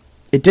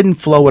 It didn't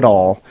flow at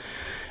all.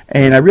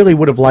 And I really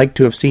would have liked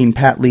to have seen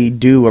Pat Lee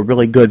do a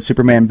really good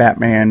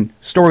Superman-Batman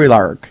story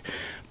arc,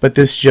 but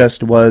this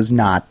just was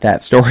not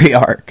that story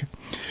arc.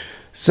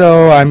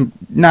 So I'm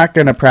not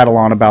going to prattle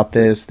on about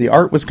this. The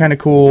art was kind of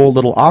cool, a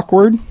little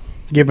awkward,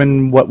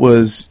 given what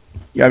was...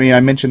 I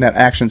mentioned that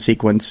action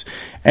sequence,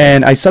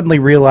 and I suddenly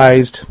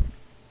realized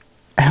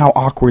how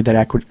awkward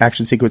that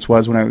action sequence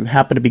was when I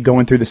happened to be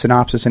going through the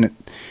synopsis, and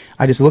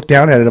I just looked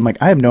down at it. I'm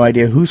like, I have no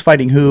idea who's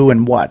fighting who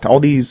and what. All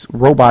these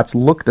robots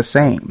look the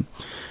same,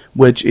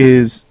 which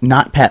is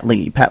not Pat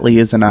Lee. Pat Lee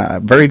is a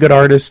very good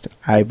artist.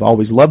 I've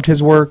always loved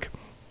his work,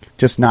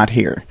 just not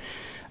here.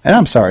 And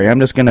I'm sorry, I'm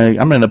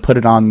gonna put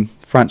it on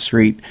Front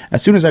Street.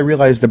 As soon as I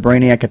realized the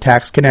Brainiac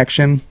Attacks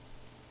connection,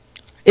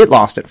 it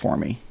lost it for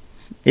me.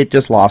 It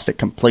just lost it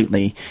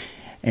completely.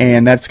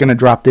 And that's going to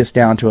drop this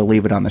down to a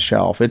leave it on the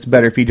shelf. It's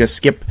better if you just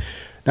skip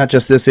not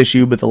just this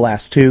issue, but the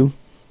last two,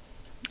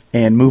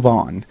 and move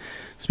on.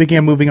 Speaking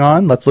of moving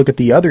on, let's look at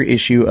the other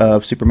issue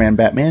of Superman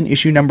Batman,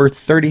 issue number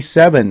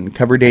 37,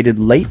 cover dated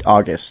late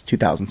August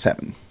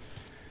 2007.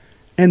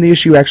 And the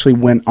issue actually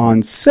went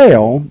on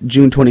sale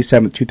June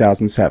 27,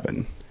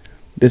 2007.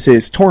 This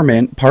is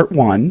Torment, Part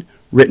 1,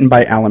 written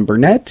by Alan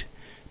Burnett,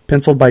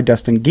 penciled by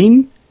Dustin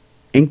Gein,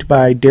 inked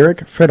by Derek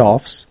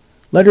Fridolfs,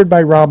 lettered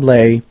by Rob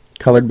Lay,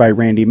 colored by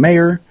Randy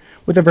Mayer,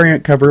 with a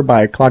variant cover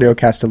by Claudio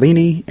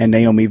Castellini and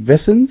Naomi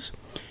Vissens,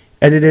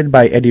 edited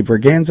by Eddie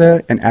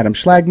Verganza and Adam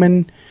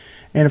Schlagman,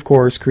 and of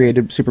course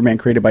Superman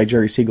created by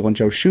Jerry Siegel and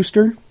Joe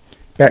Shuster,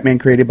 Batman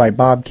created by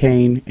Bob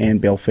Kane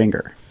and Bill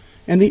Finger.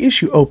 And the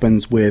issue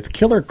opens with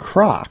Killer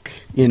Croc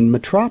in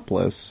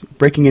Metropolis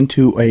breaking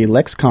into a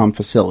Lexcom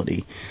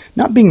facility,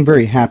 not being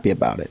very happy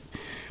about it.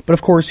 But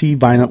of course he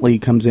violently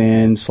comes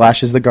in,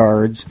 slashes the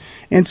guards,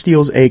 and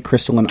steals a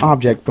crystalline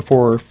object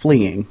before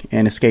fleeing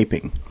and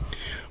escaping.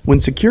 When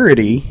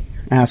security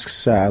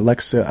asks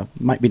Lex,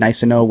 might be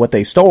nice to know what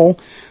they stole,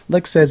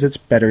 Lex says it's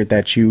better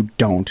that you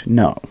don't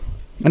know.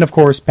 And of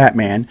course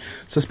Batman,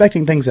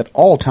 suspecting things at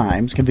all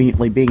times,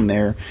 conveniently being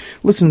there,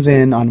 listens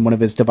in on one of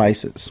his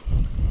devices.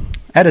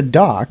 At a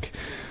dock,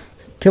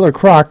 Killer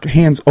Croc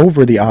hands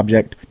over the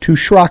object to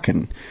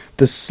Shrocken,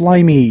 the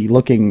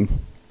slimy-looking...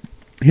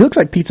 He looks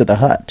like Pizza the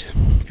Hut,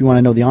 if you want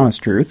to know the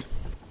honest truth.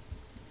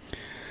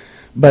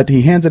 But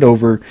he hands it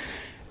over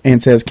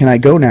and says, "Can I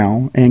go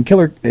now?" And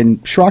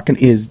Shrocken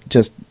is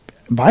just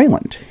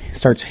violent. He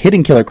starts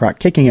hitting Killer Croc,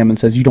 kicking him, and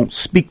says, "You don't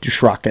speak to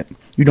Shrocken.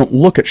 You don't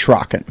look at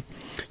Shrocken.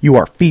 You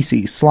are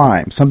feces,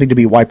 slime, something to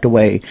be wiped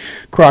away.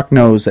 Croc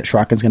knows that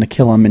Shrocken's going to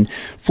kill him and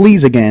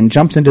flees again,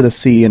 jumps into the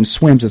sea, and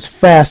swims as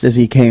fast as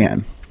he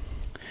can.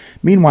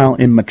 Meanwhile,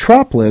 in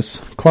Metropolis,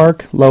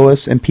 Clark,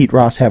 Lois, and Pete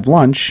Ross have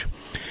lunch,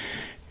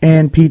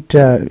 and Pete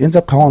ends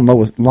up calling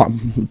Lois,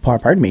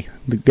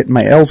 getting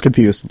my L's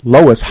confused,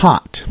 Lois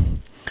hot.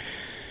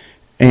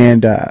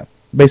 And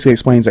basically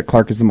explains that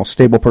Clark is the most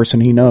stable person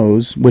he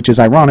knows, which is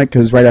ironic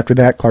because right after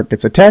that, Clark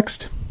gets a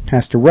text,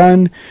 has to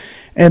run,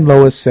 and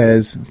Lois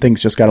says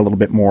things just got a little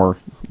bit more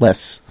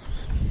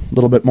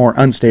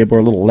unstable, or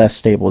a little less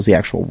stable is the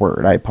actual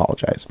word. I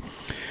apologize.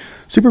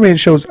 Superman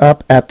shows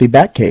up at the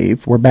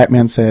Batcave, where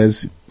Batman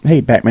says, hey,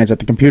 Batman's at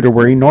the computer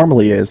where he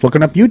normally is,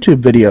 looking up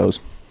YouTube videos.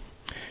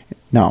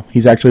 No,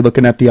 he's actually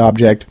looking at the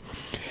object.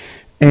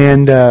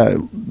 And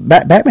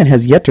Batman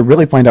has yet to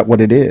really find out what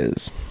it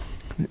is.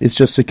 It's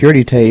just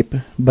security tape,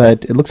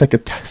 but it looks like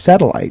a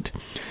satellite.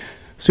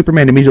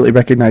 Superman immediately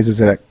recognizes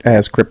it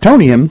as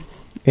Kryptonian,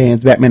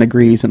 and Batman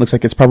agrees. It looks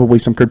like it's probably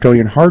some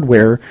Kryptonian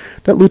hardware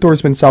that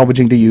Luthor's been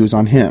salvaging to use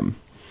on him.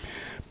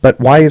 But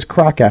why is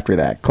Croc after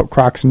that?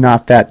 Croc's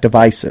not that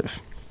divisive.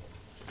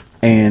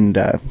 And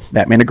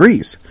Batman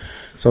agrees.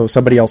 So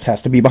somebody else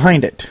has to be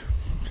behind it.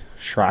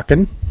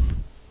 Shrocken?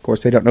 Of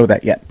course, they don't know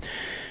that yet.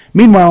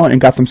 Meanwhile, in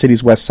Gotham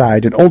City's west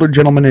side, an older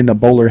gentleman in a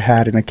bowler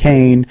hat and a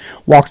cane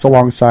walks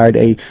alongside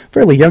a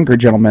fairly younger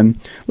gentleman,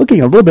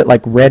 looking a little bit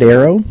like Red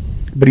Arrow,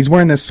 but he's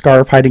wearing this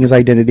scarf hiding his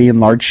identity in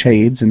large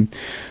shades, and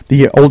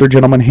the older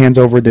gentleman hands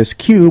over this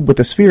cube with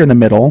a sphere in the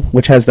middle,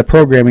 which has the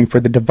programming for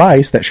the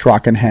device that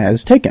Shrocken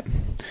has taken.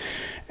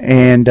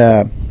 And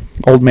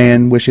old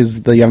man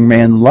wishes the young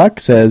man luck,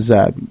 says,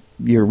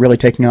 you're really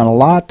taking on a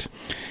lot,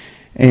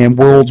 and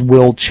worlds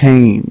will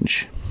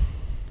change.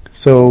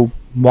 So,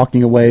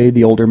 walking away,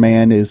 the older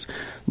man is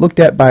looked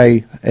at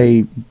by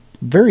a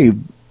very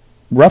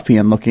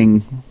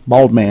ruffian-looking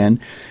bald man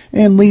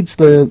and leads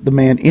the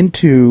man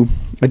into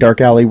a dark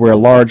alley where a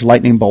large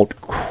lightning bolt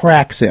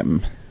cracks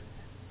him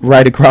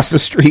right across the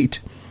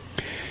street.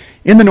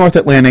 In the North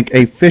Atlantic,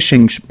 a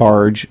fishing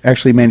barge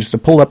actually manages to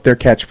pull up their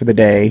catch for the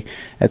day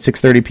at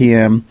 6:30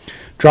 p.m.,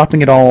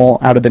 dropping it all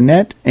out of the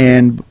net,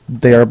 and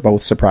they are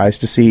both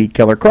surprised to see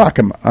Killer Croc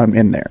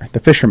in there, the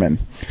fisherman,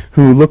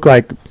 who look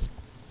like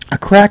a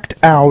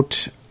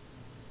cracked-out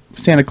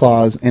Santa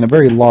Claus and a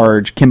very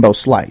large Kimbo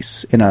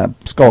Slice in a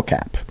skull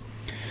cap.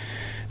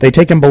 They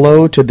take him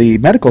below to the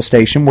medical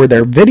station where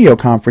they're video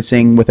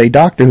conferencing with a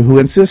doctor who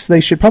insists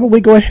they should probably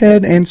go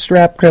ahead and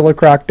strap Killer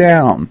Croc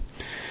down.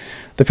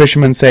 The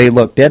fishermen say,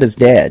 look, dead is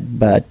dead,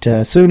 but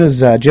as soon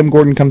as Jim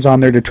Gordon comes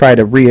on there to try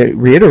to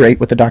reiterate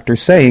what the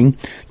doctor's saying,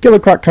 Killer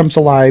Croc comes to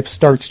life,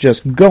 starts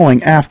just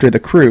going after the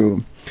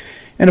crew.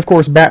 And of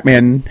course,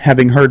 Batman,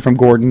 having heard from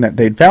Gordon that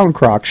they'd found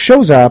Croc,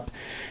 shows up,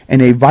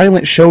 and a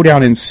violent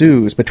showdown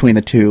ensues between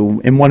the two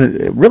in one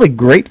really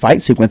great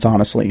fight sequence,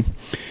 honestly.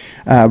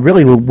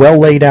 Really well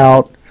laid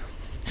out.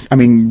 I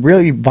mean,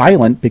 really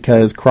violent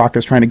because Croc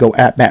is trying to go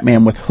at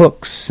Batman with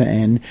hooks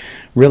and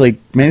really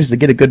manages to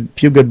get a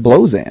few good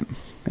blows in.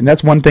 And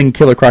that's one thing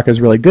Killer Croc is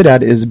really good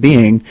at, is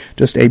being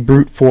just a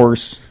brute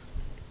force,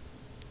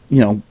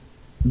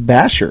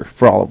 basher,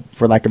 for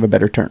lack of a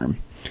better term.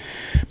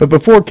 But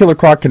before Killer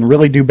Croc can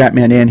really do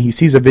Batman in, he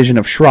sees a vision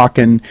of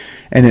Shrocken,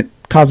 and it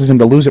causes him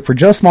to lose it for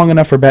just long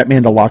enough for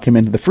Batman to lock him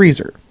into the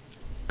freezer.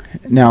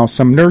 Now,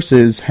 some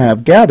nurses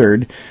have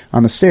gathered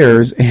on the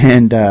stairs,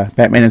 and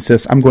Batman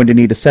insists, I'm going to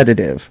need a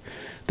sedative.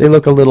 They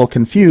look a little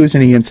confused,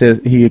 and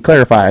he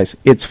clarifies,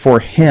 it's for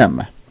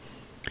him.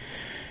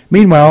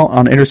 Meanwhile,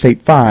 on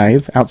Interstate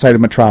 5, outside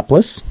of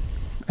Metropolis,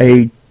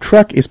 a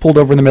truck is pulled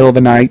over in the middle of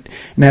the night,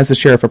 and as the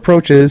sheriff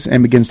approaches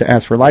and begins to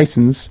ask for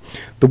license,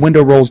 the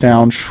window rolls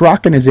down,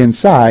 Shrocken is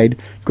inside,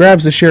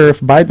 grabs the sheriff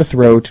by the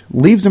throat,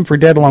 leaves him for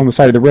dead along the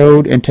side of the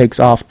road, and takes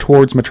off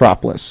towards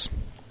Metropolis.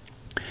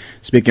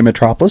 Speaking of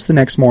Metropolis, the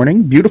next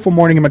morning, beautiful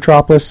morning in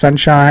Metropolis,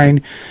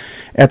 sunshine.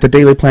 At the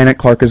Daily Planet,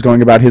 Clark is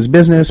going about his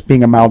business,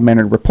 being a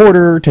mild-mannered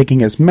reporter, taking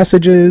his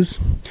messages.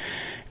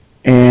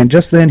 And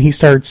just then he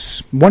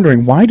starts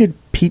wondering, why did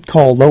Pete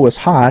call Lois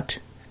hot?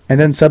 And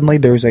then suddenly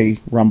there's a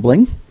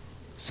rumbling.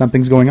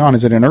 Something's going on.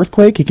 Is it an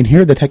earthquake? He can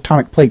hear the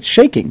tectonic plates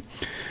shaking.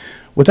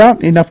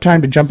 Without enough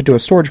time to jump into a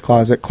storage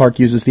closet, Clark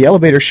uses the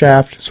elevator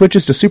shaft,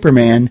 switches to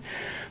Superman,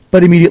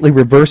 but immediately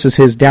reverses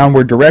his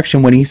downward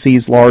direction when he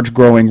sees large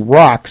growing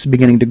rocks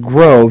beginning to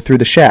grow through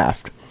the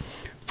shaft.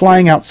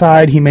 Flying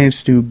outside, he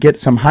manages to get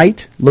some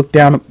height, look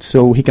down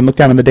so he can look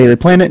down on the Daily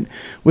Planet,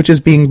 which is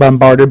being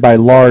bombarded by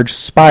large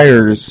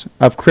spires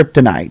of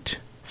kryptonite,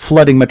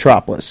 flooding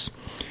Metropolis.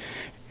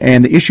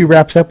 And the issue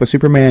wraps up with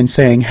Superman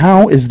saying,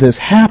 how is this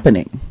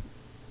happening?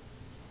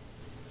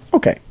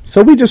 Okay,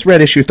 so we just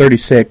read issue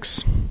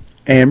 36,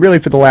 and really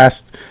for the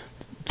last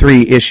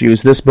 3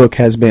 issues, this book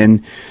has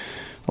been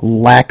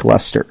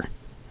lackluster.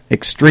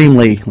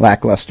 Extremely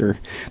lackluster.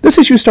 This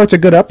issue starts a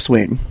good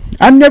upswing.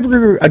 I'm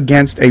never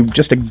against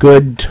just a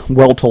good,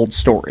 well-told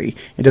story.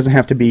 It doesn't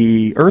have to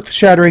be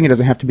earth-shattering. It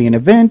doesn't have to be an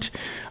event.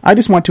 I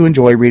just want to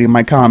enjoy reading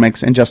my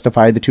comics and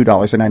justify the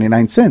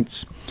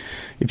 $2.99.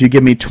 If you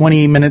give me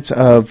 20 minutes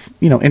of,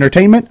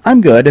 entertainment,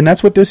 I'm good. And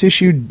that's what this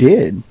issue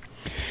did.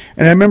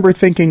 And I remember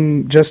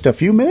thinking just a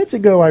few minutes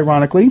ago,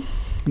 ironically,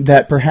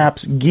 that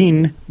perhaps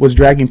Gein was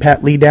dragging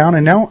Pat Lee down,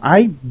 and now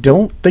I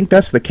don't think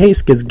that's the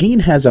case, because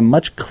Gein has a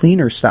much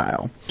cleaner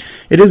style.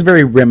 It is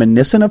very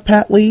reminiscent of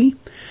Pat Lee,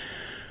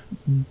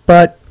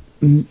 but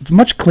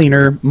much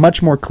cleaner,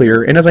 much more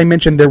clear. And as I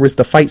mentioned, there was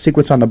the fight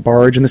sequence on the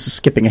barge, and this is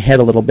skipping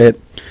ahead a little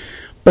bit,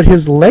 but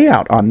his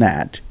layout on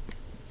that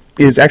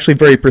is actually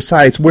very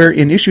precise, where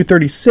in issue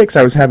 36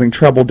 I was having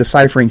trouble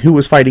deciphering who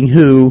was fighting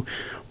who,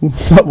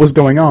 what was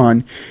going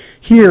on.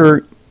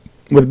 Here,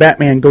 with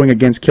Batman going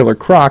against Killer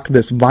Croc,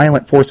 this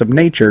violent force of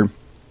nature,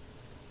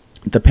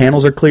 the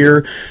panels are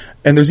clear,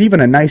 and there's even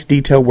a nice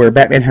detail where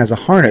Batman has a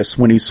harness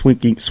when he's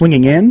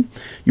swinging in.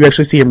 You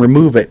actually see him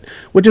remove it,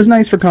 which is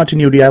nice for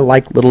continuity. I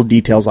like little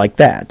details like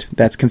that.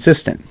 That's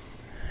consistent.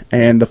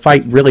 And the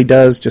fight really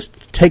does just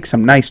take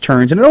some nice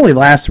turns, and it only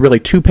lasts really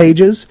 2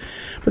 pages,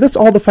 but that's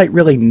all the fight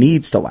really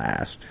needs to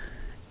last.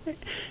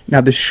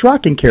 Now, the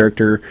Shrocken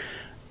character,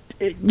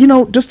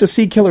 just to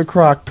see Killer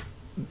Croc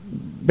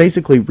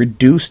basically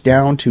reduced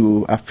down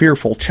to a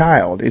fearful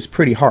child is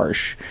pretty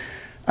harsh.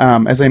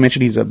 As I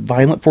mentioned, he's a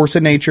violent force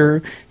of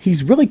nature.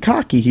 He's really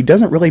cocky. He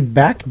doesn't really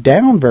back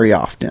down very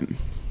often.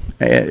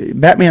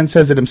 Batman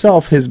says it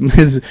himself.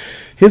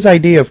 His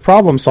idea of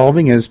problem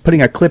solving is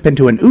putting a clip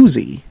into an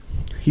Uzi.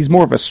 He's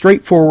more of a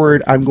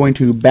straightforward, I'm going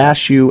to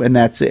bash you and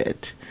that's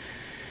it.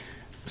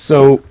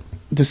 So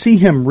to see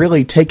him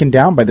really taken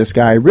down by this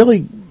guy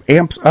really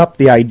amps up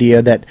the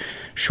idea that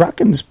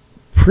Shrocken's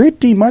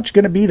pretty much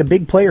going to be the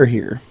big player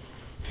here.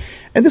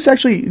 And this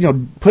actually,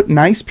 put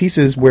nice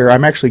pieces where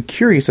I'm actually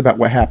curious about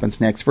what happens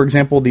next. For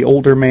example, the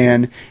older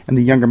man and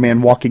the younger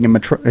man walking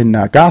in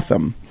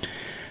Gotham.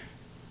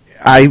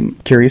 I'm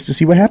curious to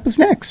see what happens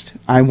next.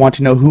 I want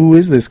to know, who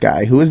is this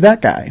guy? Who is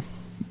that guy?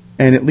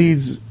 And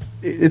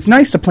it's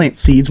nice to plant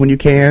seeds when you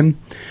can.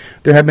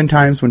 There have been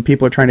times when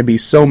people are trying to be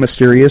so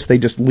mysterious, they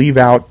just leave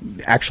out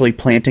actually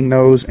planting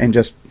those and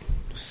just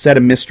set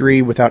a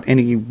mystery without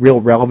any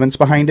real relevance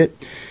behind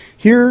it.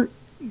 Here,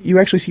 you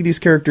actually see these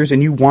characters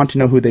and you want to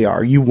know who they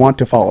are. You want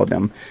to follow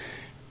them.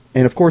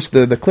 And of course,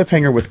 the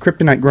cliffhanger with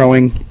Kryptonite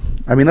growing,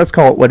 let's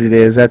call it what it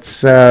is.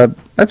 That's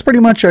pretty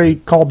much a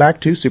callback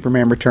to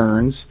Superman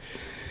Returns.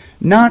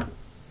 Not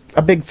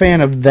a big fan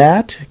of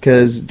that,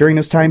 because during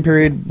this time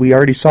period, we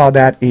already saw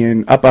that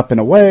in Up, Up, and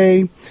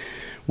Away.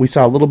 We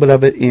saw a little bit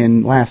of it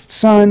in Last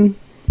Sun.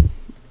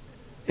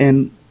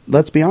 And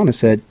let's be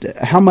honest,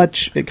 how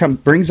much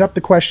brings up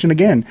the question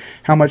again,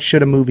 how much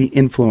should a movie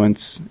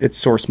influence its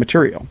source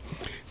material?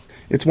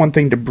 It's one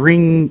thing to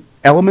bring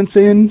elements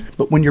in,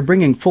 but when you're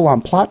bringing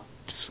full-on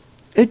plots,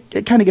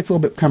 it kind of gets a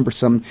little bit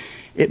cumbersome.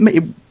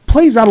 It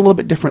plays out a little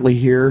bit differently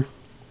here,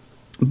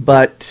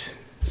 but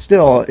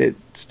it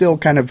still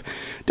kind of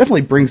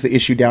definitely brings the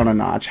issue down a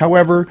notch.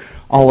 However,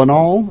 all in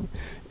all,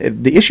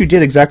 the issue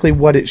did exactly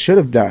what it should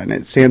have done.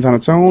 It stands on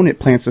its own. It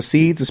plants the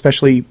seeds,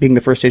 especially being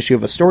the first issue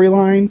of a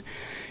storyline.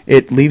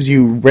 It leaves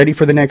you ready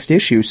for the next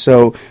issue.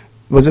 So,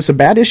 was this a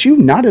bad issue?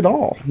 Not at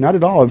all. Not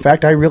at all. In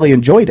fact, I really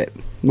enjoyed it,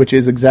 which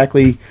is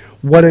exactly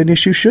what an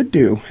issue should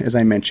do, as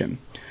I mentioned.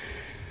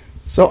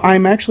 So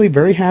I'm actually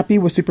very happy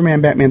with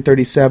Superman Batman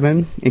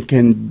 37. It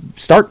can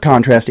stark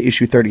contrast to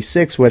issue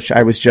 36, which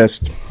I was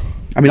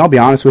I'll be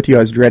honest with you, I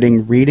was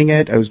dreading reading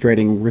it. I was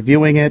dreading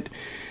reviewing it.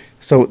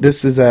 So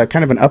this is a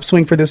kind of an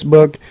upswing for this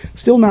book.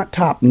 Still not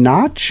top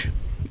notch.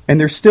 And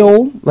there's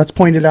still, let's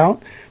point it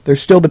out,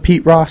 there's still the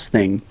Pete Ross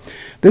thing.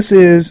 This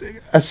is,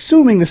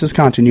 assuming this is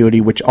continuity,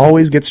 which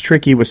always gets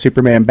tricky with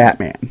Superman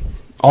Batman.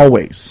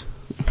 Always.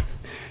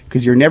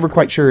 Because you're never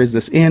quite sure, is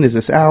this in, is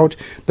this out?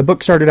 The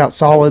book started out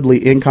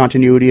solidly in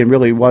continuity and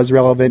really was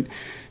relevant.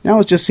 Now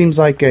it just seems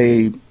like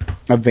a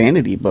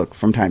vanity book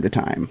from time to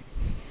time.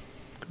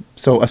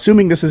 So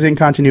assuming this is in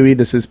continuity,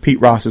 this is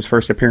Pete Ross's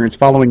first appearance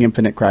following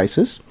Infinite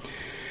Crisis,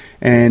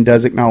 and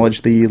does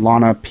acknowledge the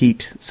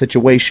Lana-Pete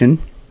situation,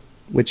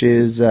 which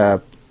is,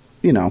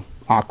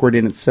 awkward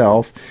in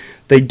itself.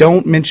 They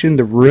don't mention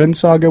the Ruin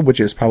Saga, which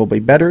is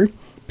probably better.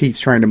 Pete's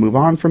trying to move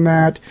on from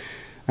that.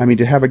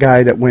 To have a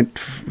guy that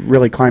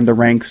really climbed the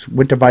ranks,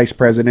 went to vice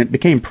president,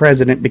 became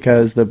president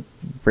because the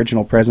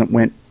original president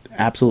went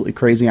absolutely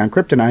crazy on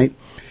Kryptonite,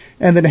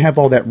 and then to have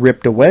all that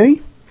ripped away.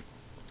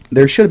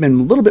 There should have been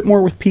a little bit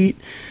more with Pete,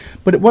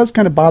 but it was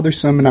kind of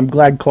bothersome, and I'm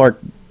glad Clark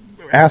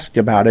asked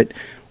about it.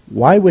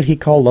 Why would he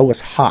call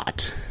Lois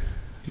hot?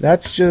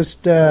 That's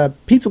just,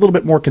 Pete's a little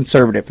bit more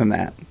conservative than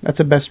that. That's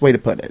the best way to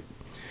put it.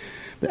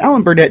 But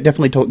Alan Burnett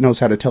definitely knows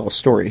how to tell a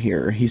story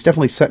here. He's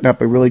definitely setting up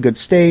a really good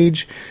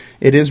stage.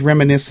 It is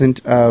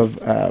reminiscent of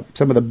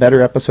some of the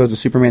better episodes of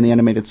Superman the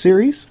Animated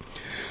Series.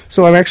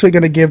 So I'm actually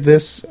going to give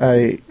this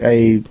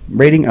a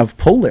rating of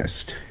pull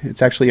list.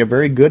 It's actually a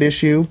very good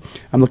issue.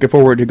 I'm looking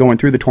forward to going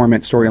through the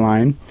Torment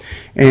storyline.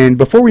 And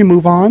before we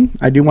move on,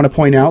 I do want to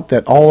point out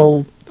that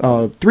all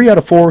 3 out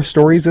of 4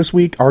 stories this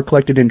week are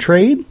collected in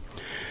trade.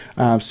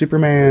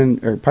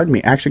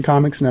 Action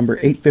Comics number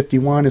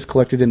 851 is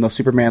collected in the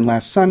Superman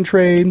Last Sun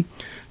trade.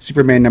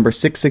 Superman number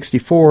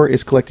 664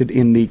 is collected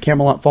in the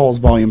Camelot Falls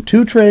Volume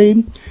 2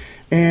 trade.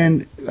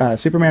 And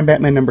Superman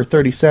Batman number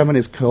 37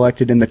 is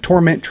collected in the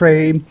Torment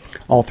trade.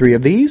 All three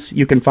of these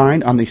you can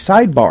find on the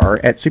sidebar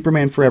at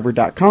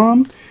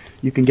supermanforever.com.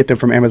 You can get them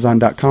from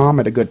amazon.com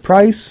at a good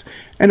price.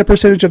 And a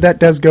percentage of that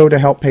does go to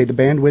help pay the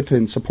bandwidth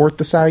and support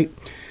the site.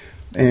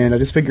 And I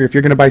just figure if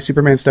you're going to buy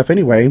Superman stuff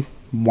anyway,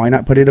 why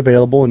not put it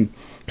available and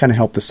kind of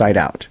help the site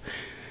out?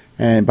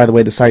 And by the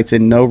way, the site's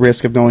in no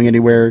risk of going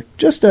anywhere.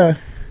 Just kind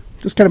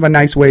of a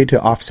nice way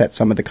to offset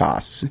some of the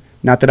costs.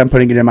 Not that I'm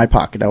putting it in my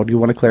pocket. I do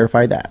want to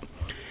clarify that.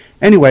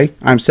 Anyway,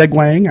 I'm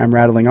segueing. I'm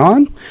rattling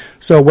on.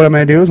 So what I'm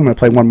going to do is I'm going to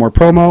play one more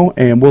promo,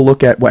 and we'll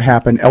look at what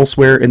happened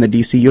elsewhere in the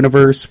DC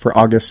Universe for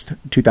August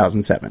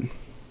 2007.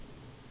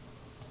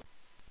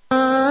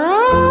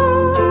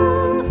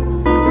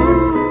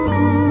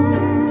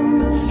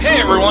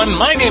 Hey everyone,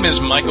 my name is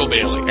Michael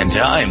Bailey. And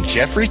I'm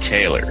Jeffrey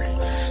Taylor.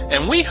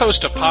 And we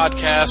host a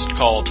podcast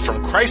called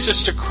From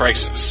Crisis to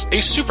Crisis,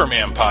 a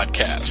Superman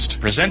podcast.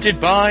 Presented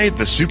by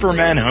the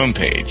Superman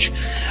homepage.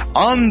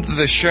 On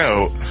the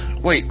show...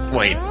 Wait.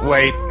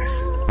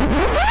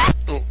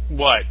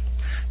 What?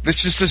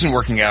 This just isn't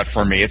working out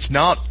for me. It's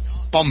not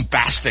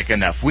bombastic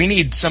enough. We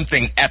need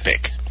something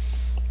epic.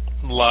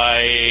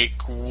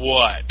 Like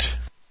what?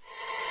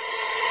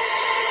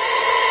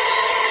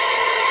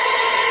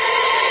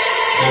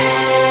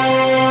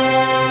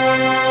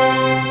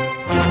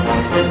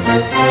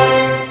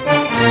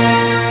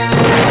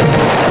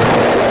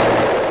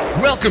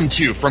 Welcome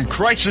to From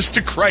Crisis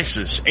to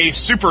Crisis, a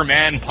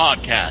Superman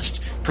podcast.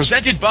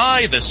 Presented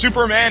by the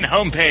Superman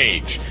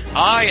homepage.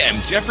 I am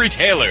Jeffrey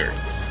Taylor.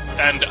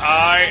 And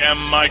I am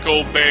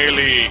Michael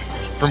Bailey.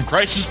 From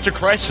Crisis to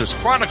Crisis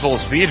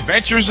chronicles the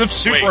adventures of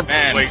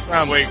Superman. Wait.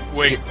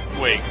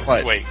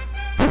 What?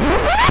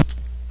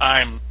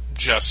 I'm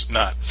just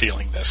not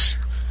feeling this.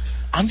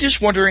 I'm just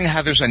wondering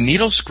how there's a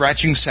needle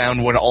scratching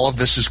sound when all of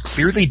this is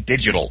clearly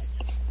digital.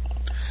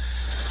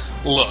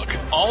 Look,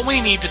 all we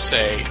need to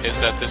say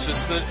is that this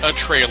is a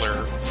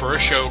trailer for a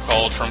show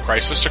called From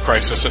Crisis to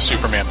Crisis, a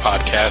Superman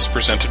podcast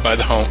presented by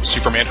the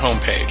Superman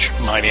homepage.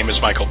 My name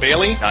is Michael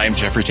Bailey. I am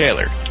Jeffrey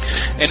Taylor.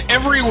 And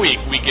every week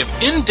we give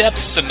in-depth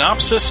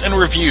synopsis and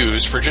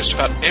reviews for just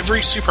about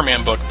every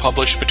Superman book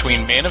published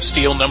between Man of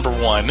Steel number 1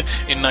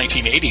 in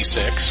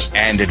 1986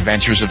 and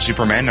Adventures of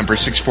Superman number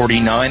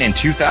 649 in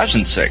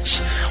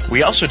 2006.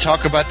 We also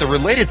talk about the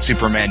related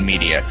Superman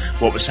media,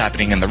 what was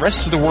happening in the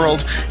rest of the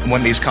world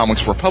when these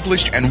comics were published,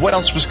 and what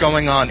else was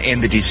going on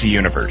in the DC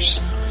Universe.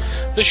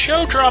 The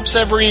show drops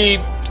every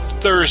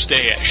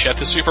Thursday-ish at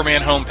the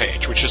Superman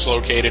homepage, which is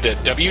located at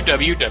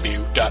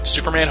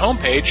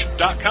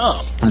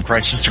www.supermanhomepage.com. From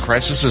Crisis to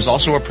Crisis is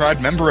also a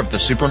proud member of the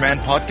Superman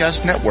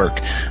Podcast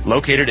Network,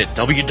 located at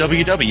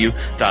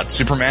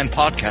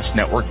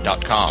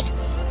www.supermanpodcastnetwork.com.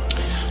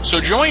 So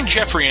join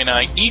Jeffrey and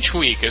I each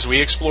week as we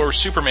explore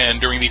Superman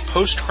during the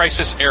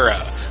post-crisis era,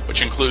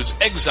 which includes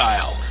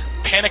Exile,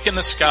 Panic in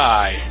the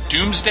Sky,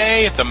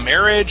 Doomsday, The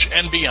Marriage,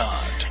 and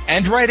beyond.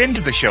 And write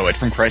into the show at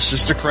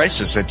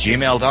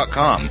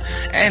FromCrisisToCrisis@gmail.com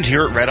and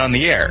hear it read on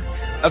the air.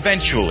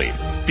 Eventually,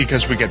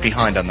 because we get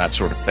behind on that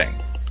sort of thing.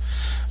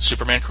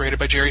 Superman created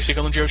by Jerry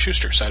Siegel and Joe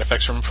Shuster. Side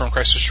effects from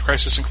Crisis to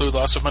Crisis include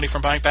loss of money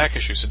from buying back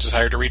issues, a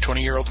desire to read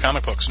 20-year-old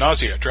comic books,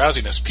 nausea,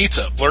 drowsiness,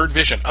 pizza, blurred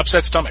vision,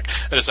 upset stomach,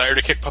 a desire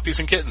to kick puppies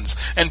and kittens,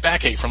 and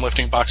backache from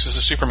lifting boxes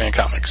of Superman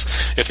comics.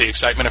 If the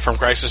excitement of From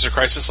Crisis to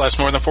Crisis lasts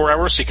more than 4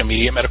 hours, seek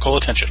immediate medical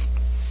attention.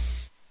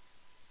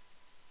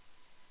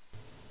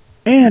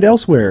 And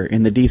elsewhere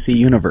in the DC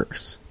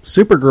Universe,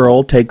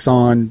 Supergirl takes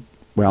on,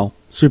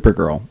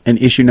 Supergirl, in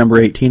issue number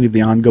 18 of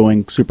the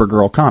ongoing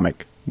Supergirl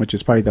comic, which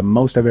is probably the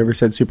most I've ever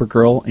said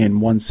Supergirl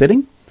in one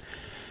sitting.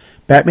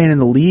 Batman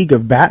and the League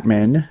of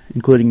Batmen,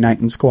 including Knight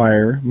and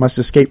Squire, must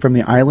escape from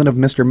the island of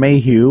Mr.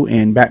 Mayhew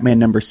in Batman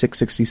number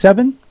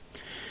 667.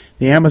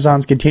 The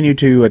Amazons continue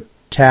to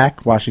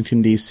attack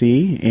Washington,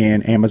 D.C.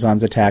 in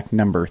Amazons Attack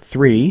number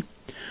 3.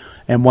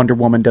 And Wonder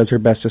Woman does her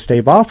best to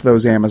stave off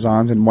those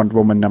Amazons in Wonder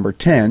Woman number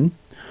 10,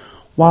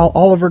 while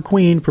Oliver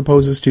Queen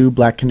proposes to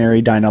Black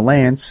Canary Dinah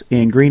Lance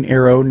in Green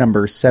Arrow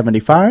number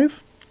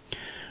 75.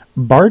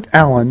 Bart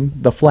Allen,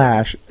 the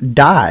Flash,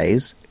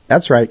 dies,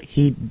 that's right,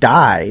 he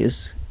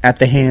dies, at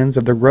the hands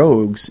of the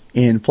Rogues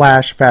in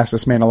Flash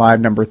Fastest Man Alive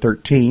number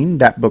 13,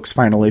 that book's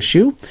final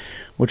issue,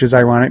 which is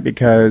ironic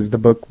because the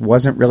book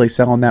wasn't really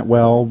selling that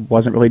well,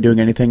 wasn't really doing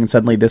anything, and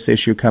suddenly this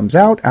issue comes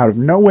out of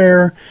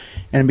nowhere,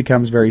 and it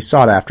becomes very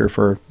sought after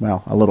for,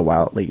 a little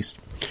while at least.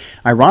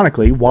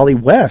 Ironically, Wally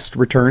West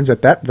returns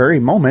at that very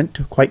moment,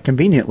 quite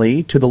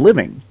conveniently, to the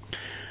living.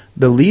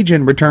 The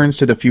Legion returns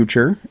to the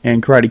future,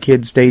 and Karate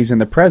Kid stays in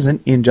the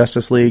present in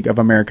Justice League of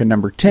America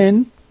number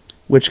 10,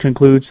 which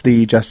concludes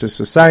the Justice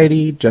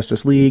Society,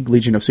 Justice League,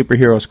 Legion of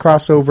Superheroes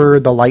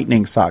crossover, The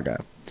Lightning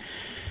Saga.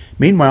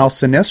 Meanwhile,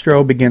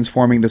 Sinestro begins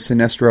forming the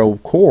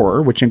Sinestro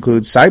Corps, which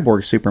includes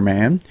Cyborg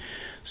Superman,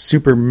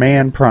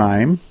 Superman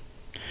Prime,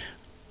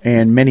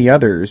 and many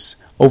others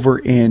over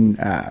in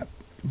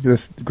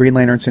the Green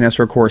Lantern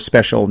Sinestro Corps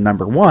Special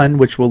number 1,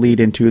 which will lead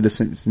into the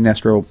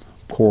Sinestro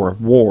Corps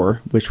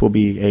War, which will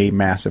be a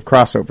massive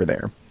crossover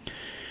there.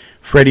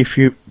 Freddie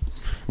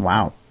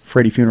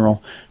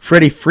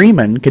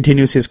Freeman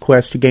continues his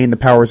quest to gain the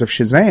powers of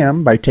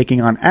Shazam by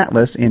taking on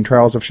Atlas in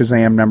Trials of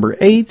Shazam number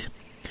 8.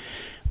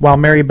 While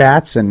Mary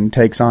Batson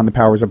takes on the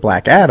powers of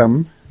Black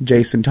Adam,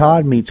 Jason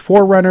Todd meets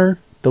Forerunner,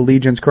 the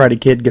Legion's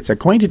Karate Kid gets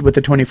acquainted with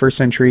the 21st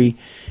century,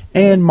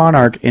 and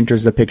Monarch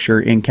enters the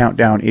picture in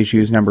Countdown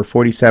issues number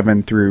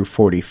 47 through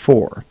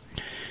 44.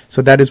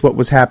 So that is what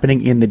was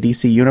happening in the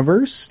DC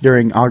Universe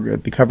during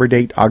the cover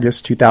date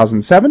August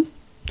 2007.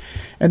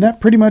 And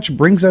that pretty much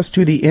brings us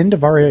to the end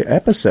of our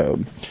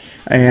episode.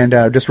 And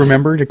just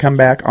remember to come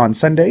back on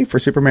Sunday for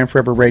Superman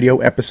Forever Radio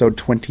episode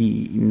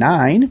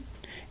 29,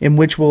 in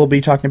which we'll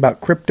be talking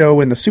about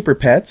Krypto and the Super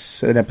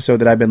Pets, an episode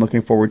that I've been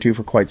looking forward to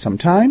for quite some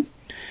time.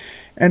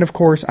 And of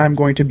course, I'm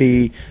going to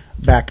be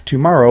back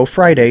tomorrow,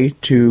 Friday,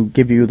 to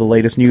give you the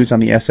latest news on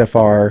the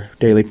SFR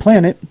Daily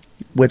Planet,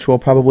 which will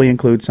probably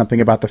include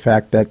something about the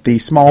fact that the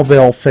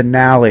Smallville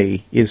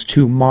finale is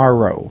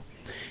tomorrow.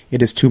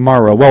 It is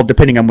tomorrow. Well,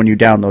 depending on when you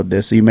download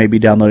this. You may be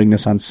downloading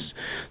this on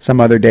some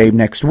other day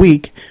next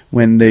week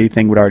when the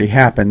thing would already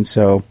happen.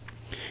 So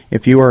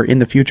if you are in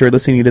the future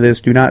listening to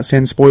this, do not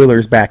send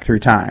spoilers back through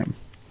time.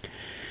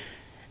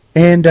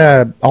 And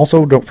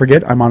also, don't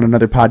forget, I'm on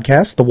another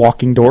podcast, The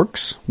Walking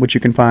Dorks, which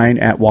you can find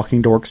at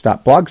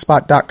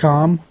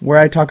walkingdorks.blogspot.com, where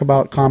I talk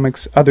about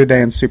comics other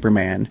than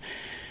Superman.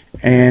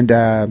 And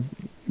the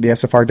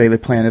SFR Daily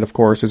Planet, of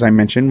course, as I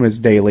mentioned, was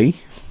daily,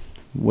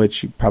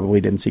 which you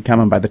probably didn't see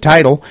coming by the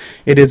title.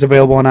 It is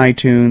available on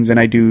iTunes, and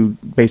I do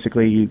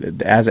basically,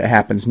 as it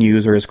happens,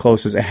 news, or as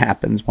close as it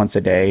happens, once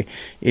a day,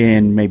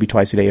 in maybe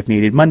twice a day if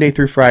needed, Monday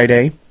through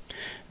Friday,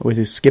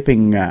 with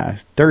skipping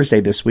Thursday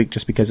this week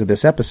just because of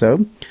this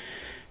episode.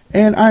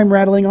 And I'm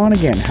rattling on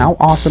again. How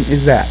awesome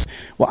is that?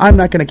 Well, I'm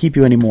not going to keep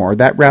you anymore.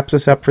 That wraps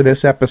us up for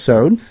this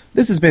episode.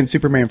 This has been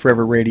Superman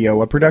Forever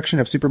Radio, a production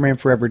of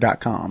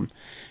SupermanForever.com.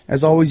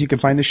 As always, you can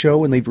find the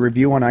show and leave a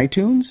review on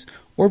iTunes,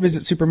 or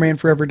visit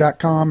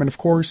SupermanForever.com. And of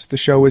course, the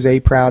show is a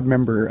proud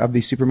member of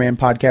the Superman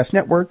Podcast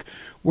Network,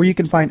 where you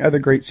can find other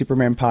great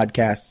Superman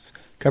podcasts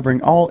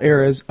covering all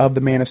eras of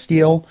the Man of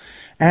Steel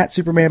at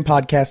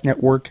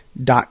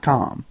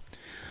SupermanPodcastNetwork.com.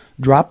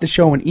 Drop the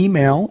show an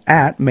email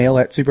at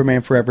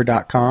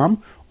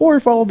mail@SupermanForever.com, or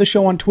follow the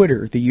show on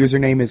Twitter. The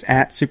username is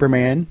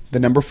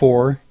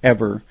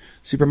 @Superman4Ever.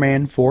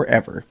 Superman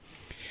Forever.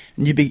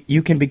 And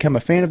you can become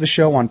a fan of the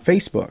show on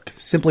Facebook.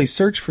 Simply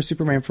search for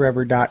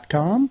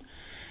SupermanForever.com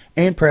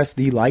and press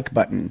the like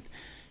button.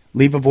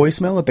 Leave a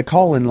voicemail at the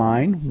call-in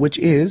line, which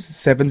is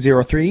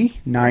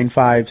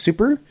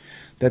 703-95-SUPER.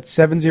 That's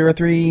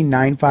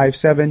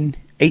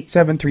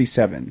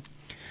 703-957-8737.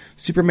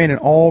 Superman and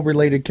all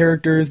related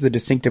characters, the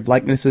distinctive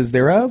likenesses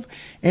thereof,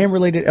 and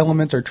related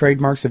elements are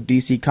trademarks of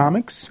DC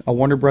Comics, a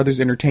Warner Brothers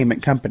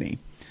entertainment company.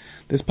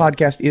 This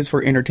podcast is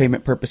for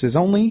entertainment purposes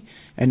only,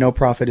 and no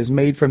profit is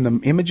made from the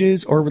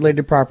images or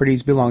related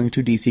properties belonging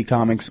to DC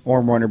Comics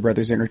or Warner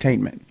Brothers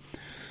Entertainment.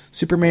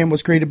 Superman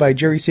was created by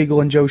Jerry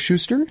Siegel and Joe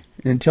Shuster,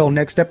 and until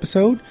next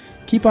episode,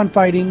 keep on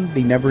fighting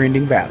the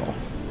never-ending battle.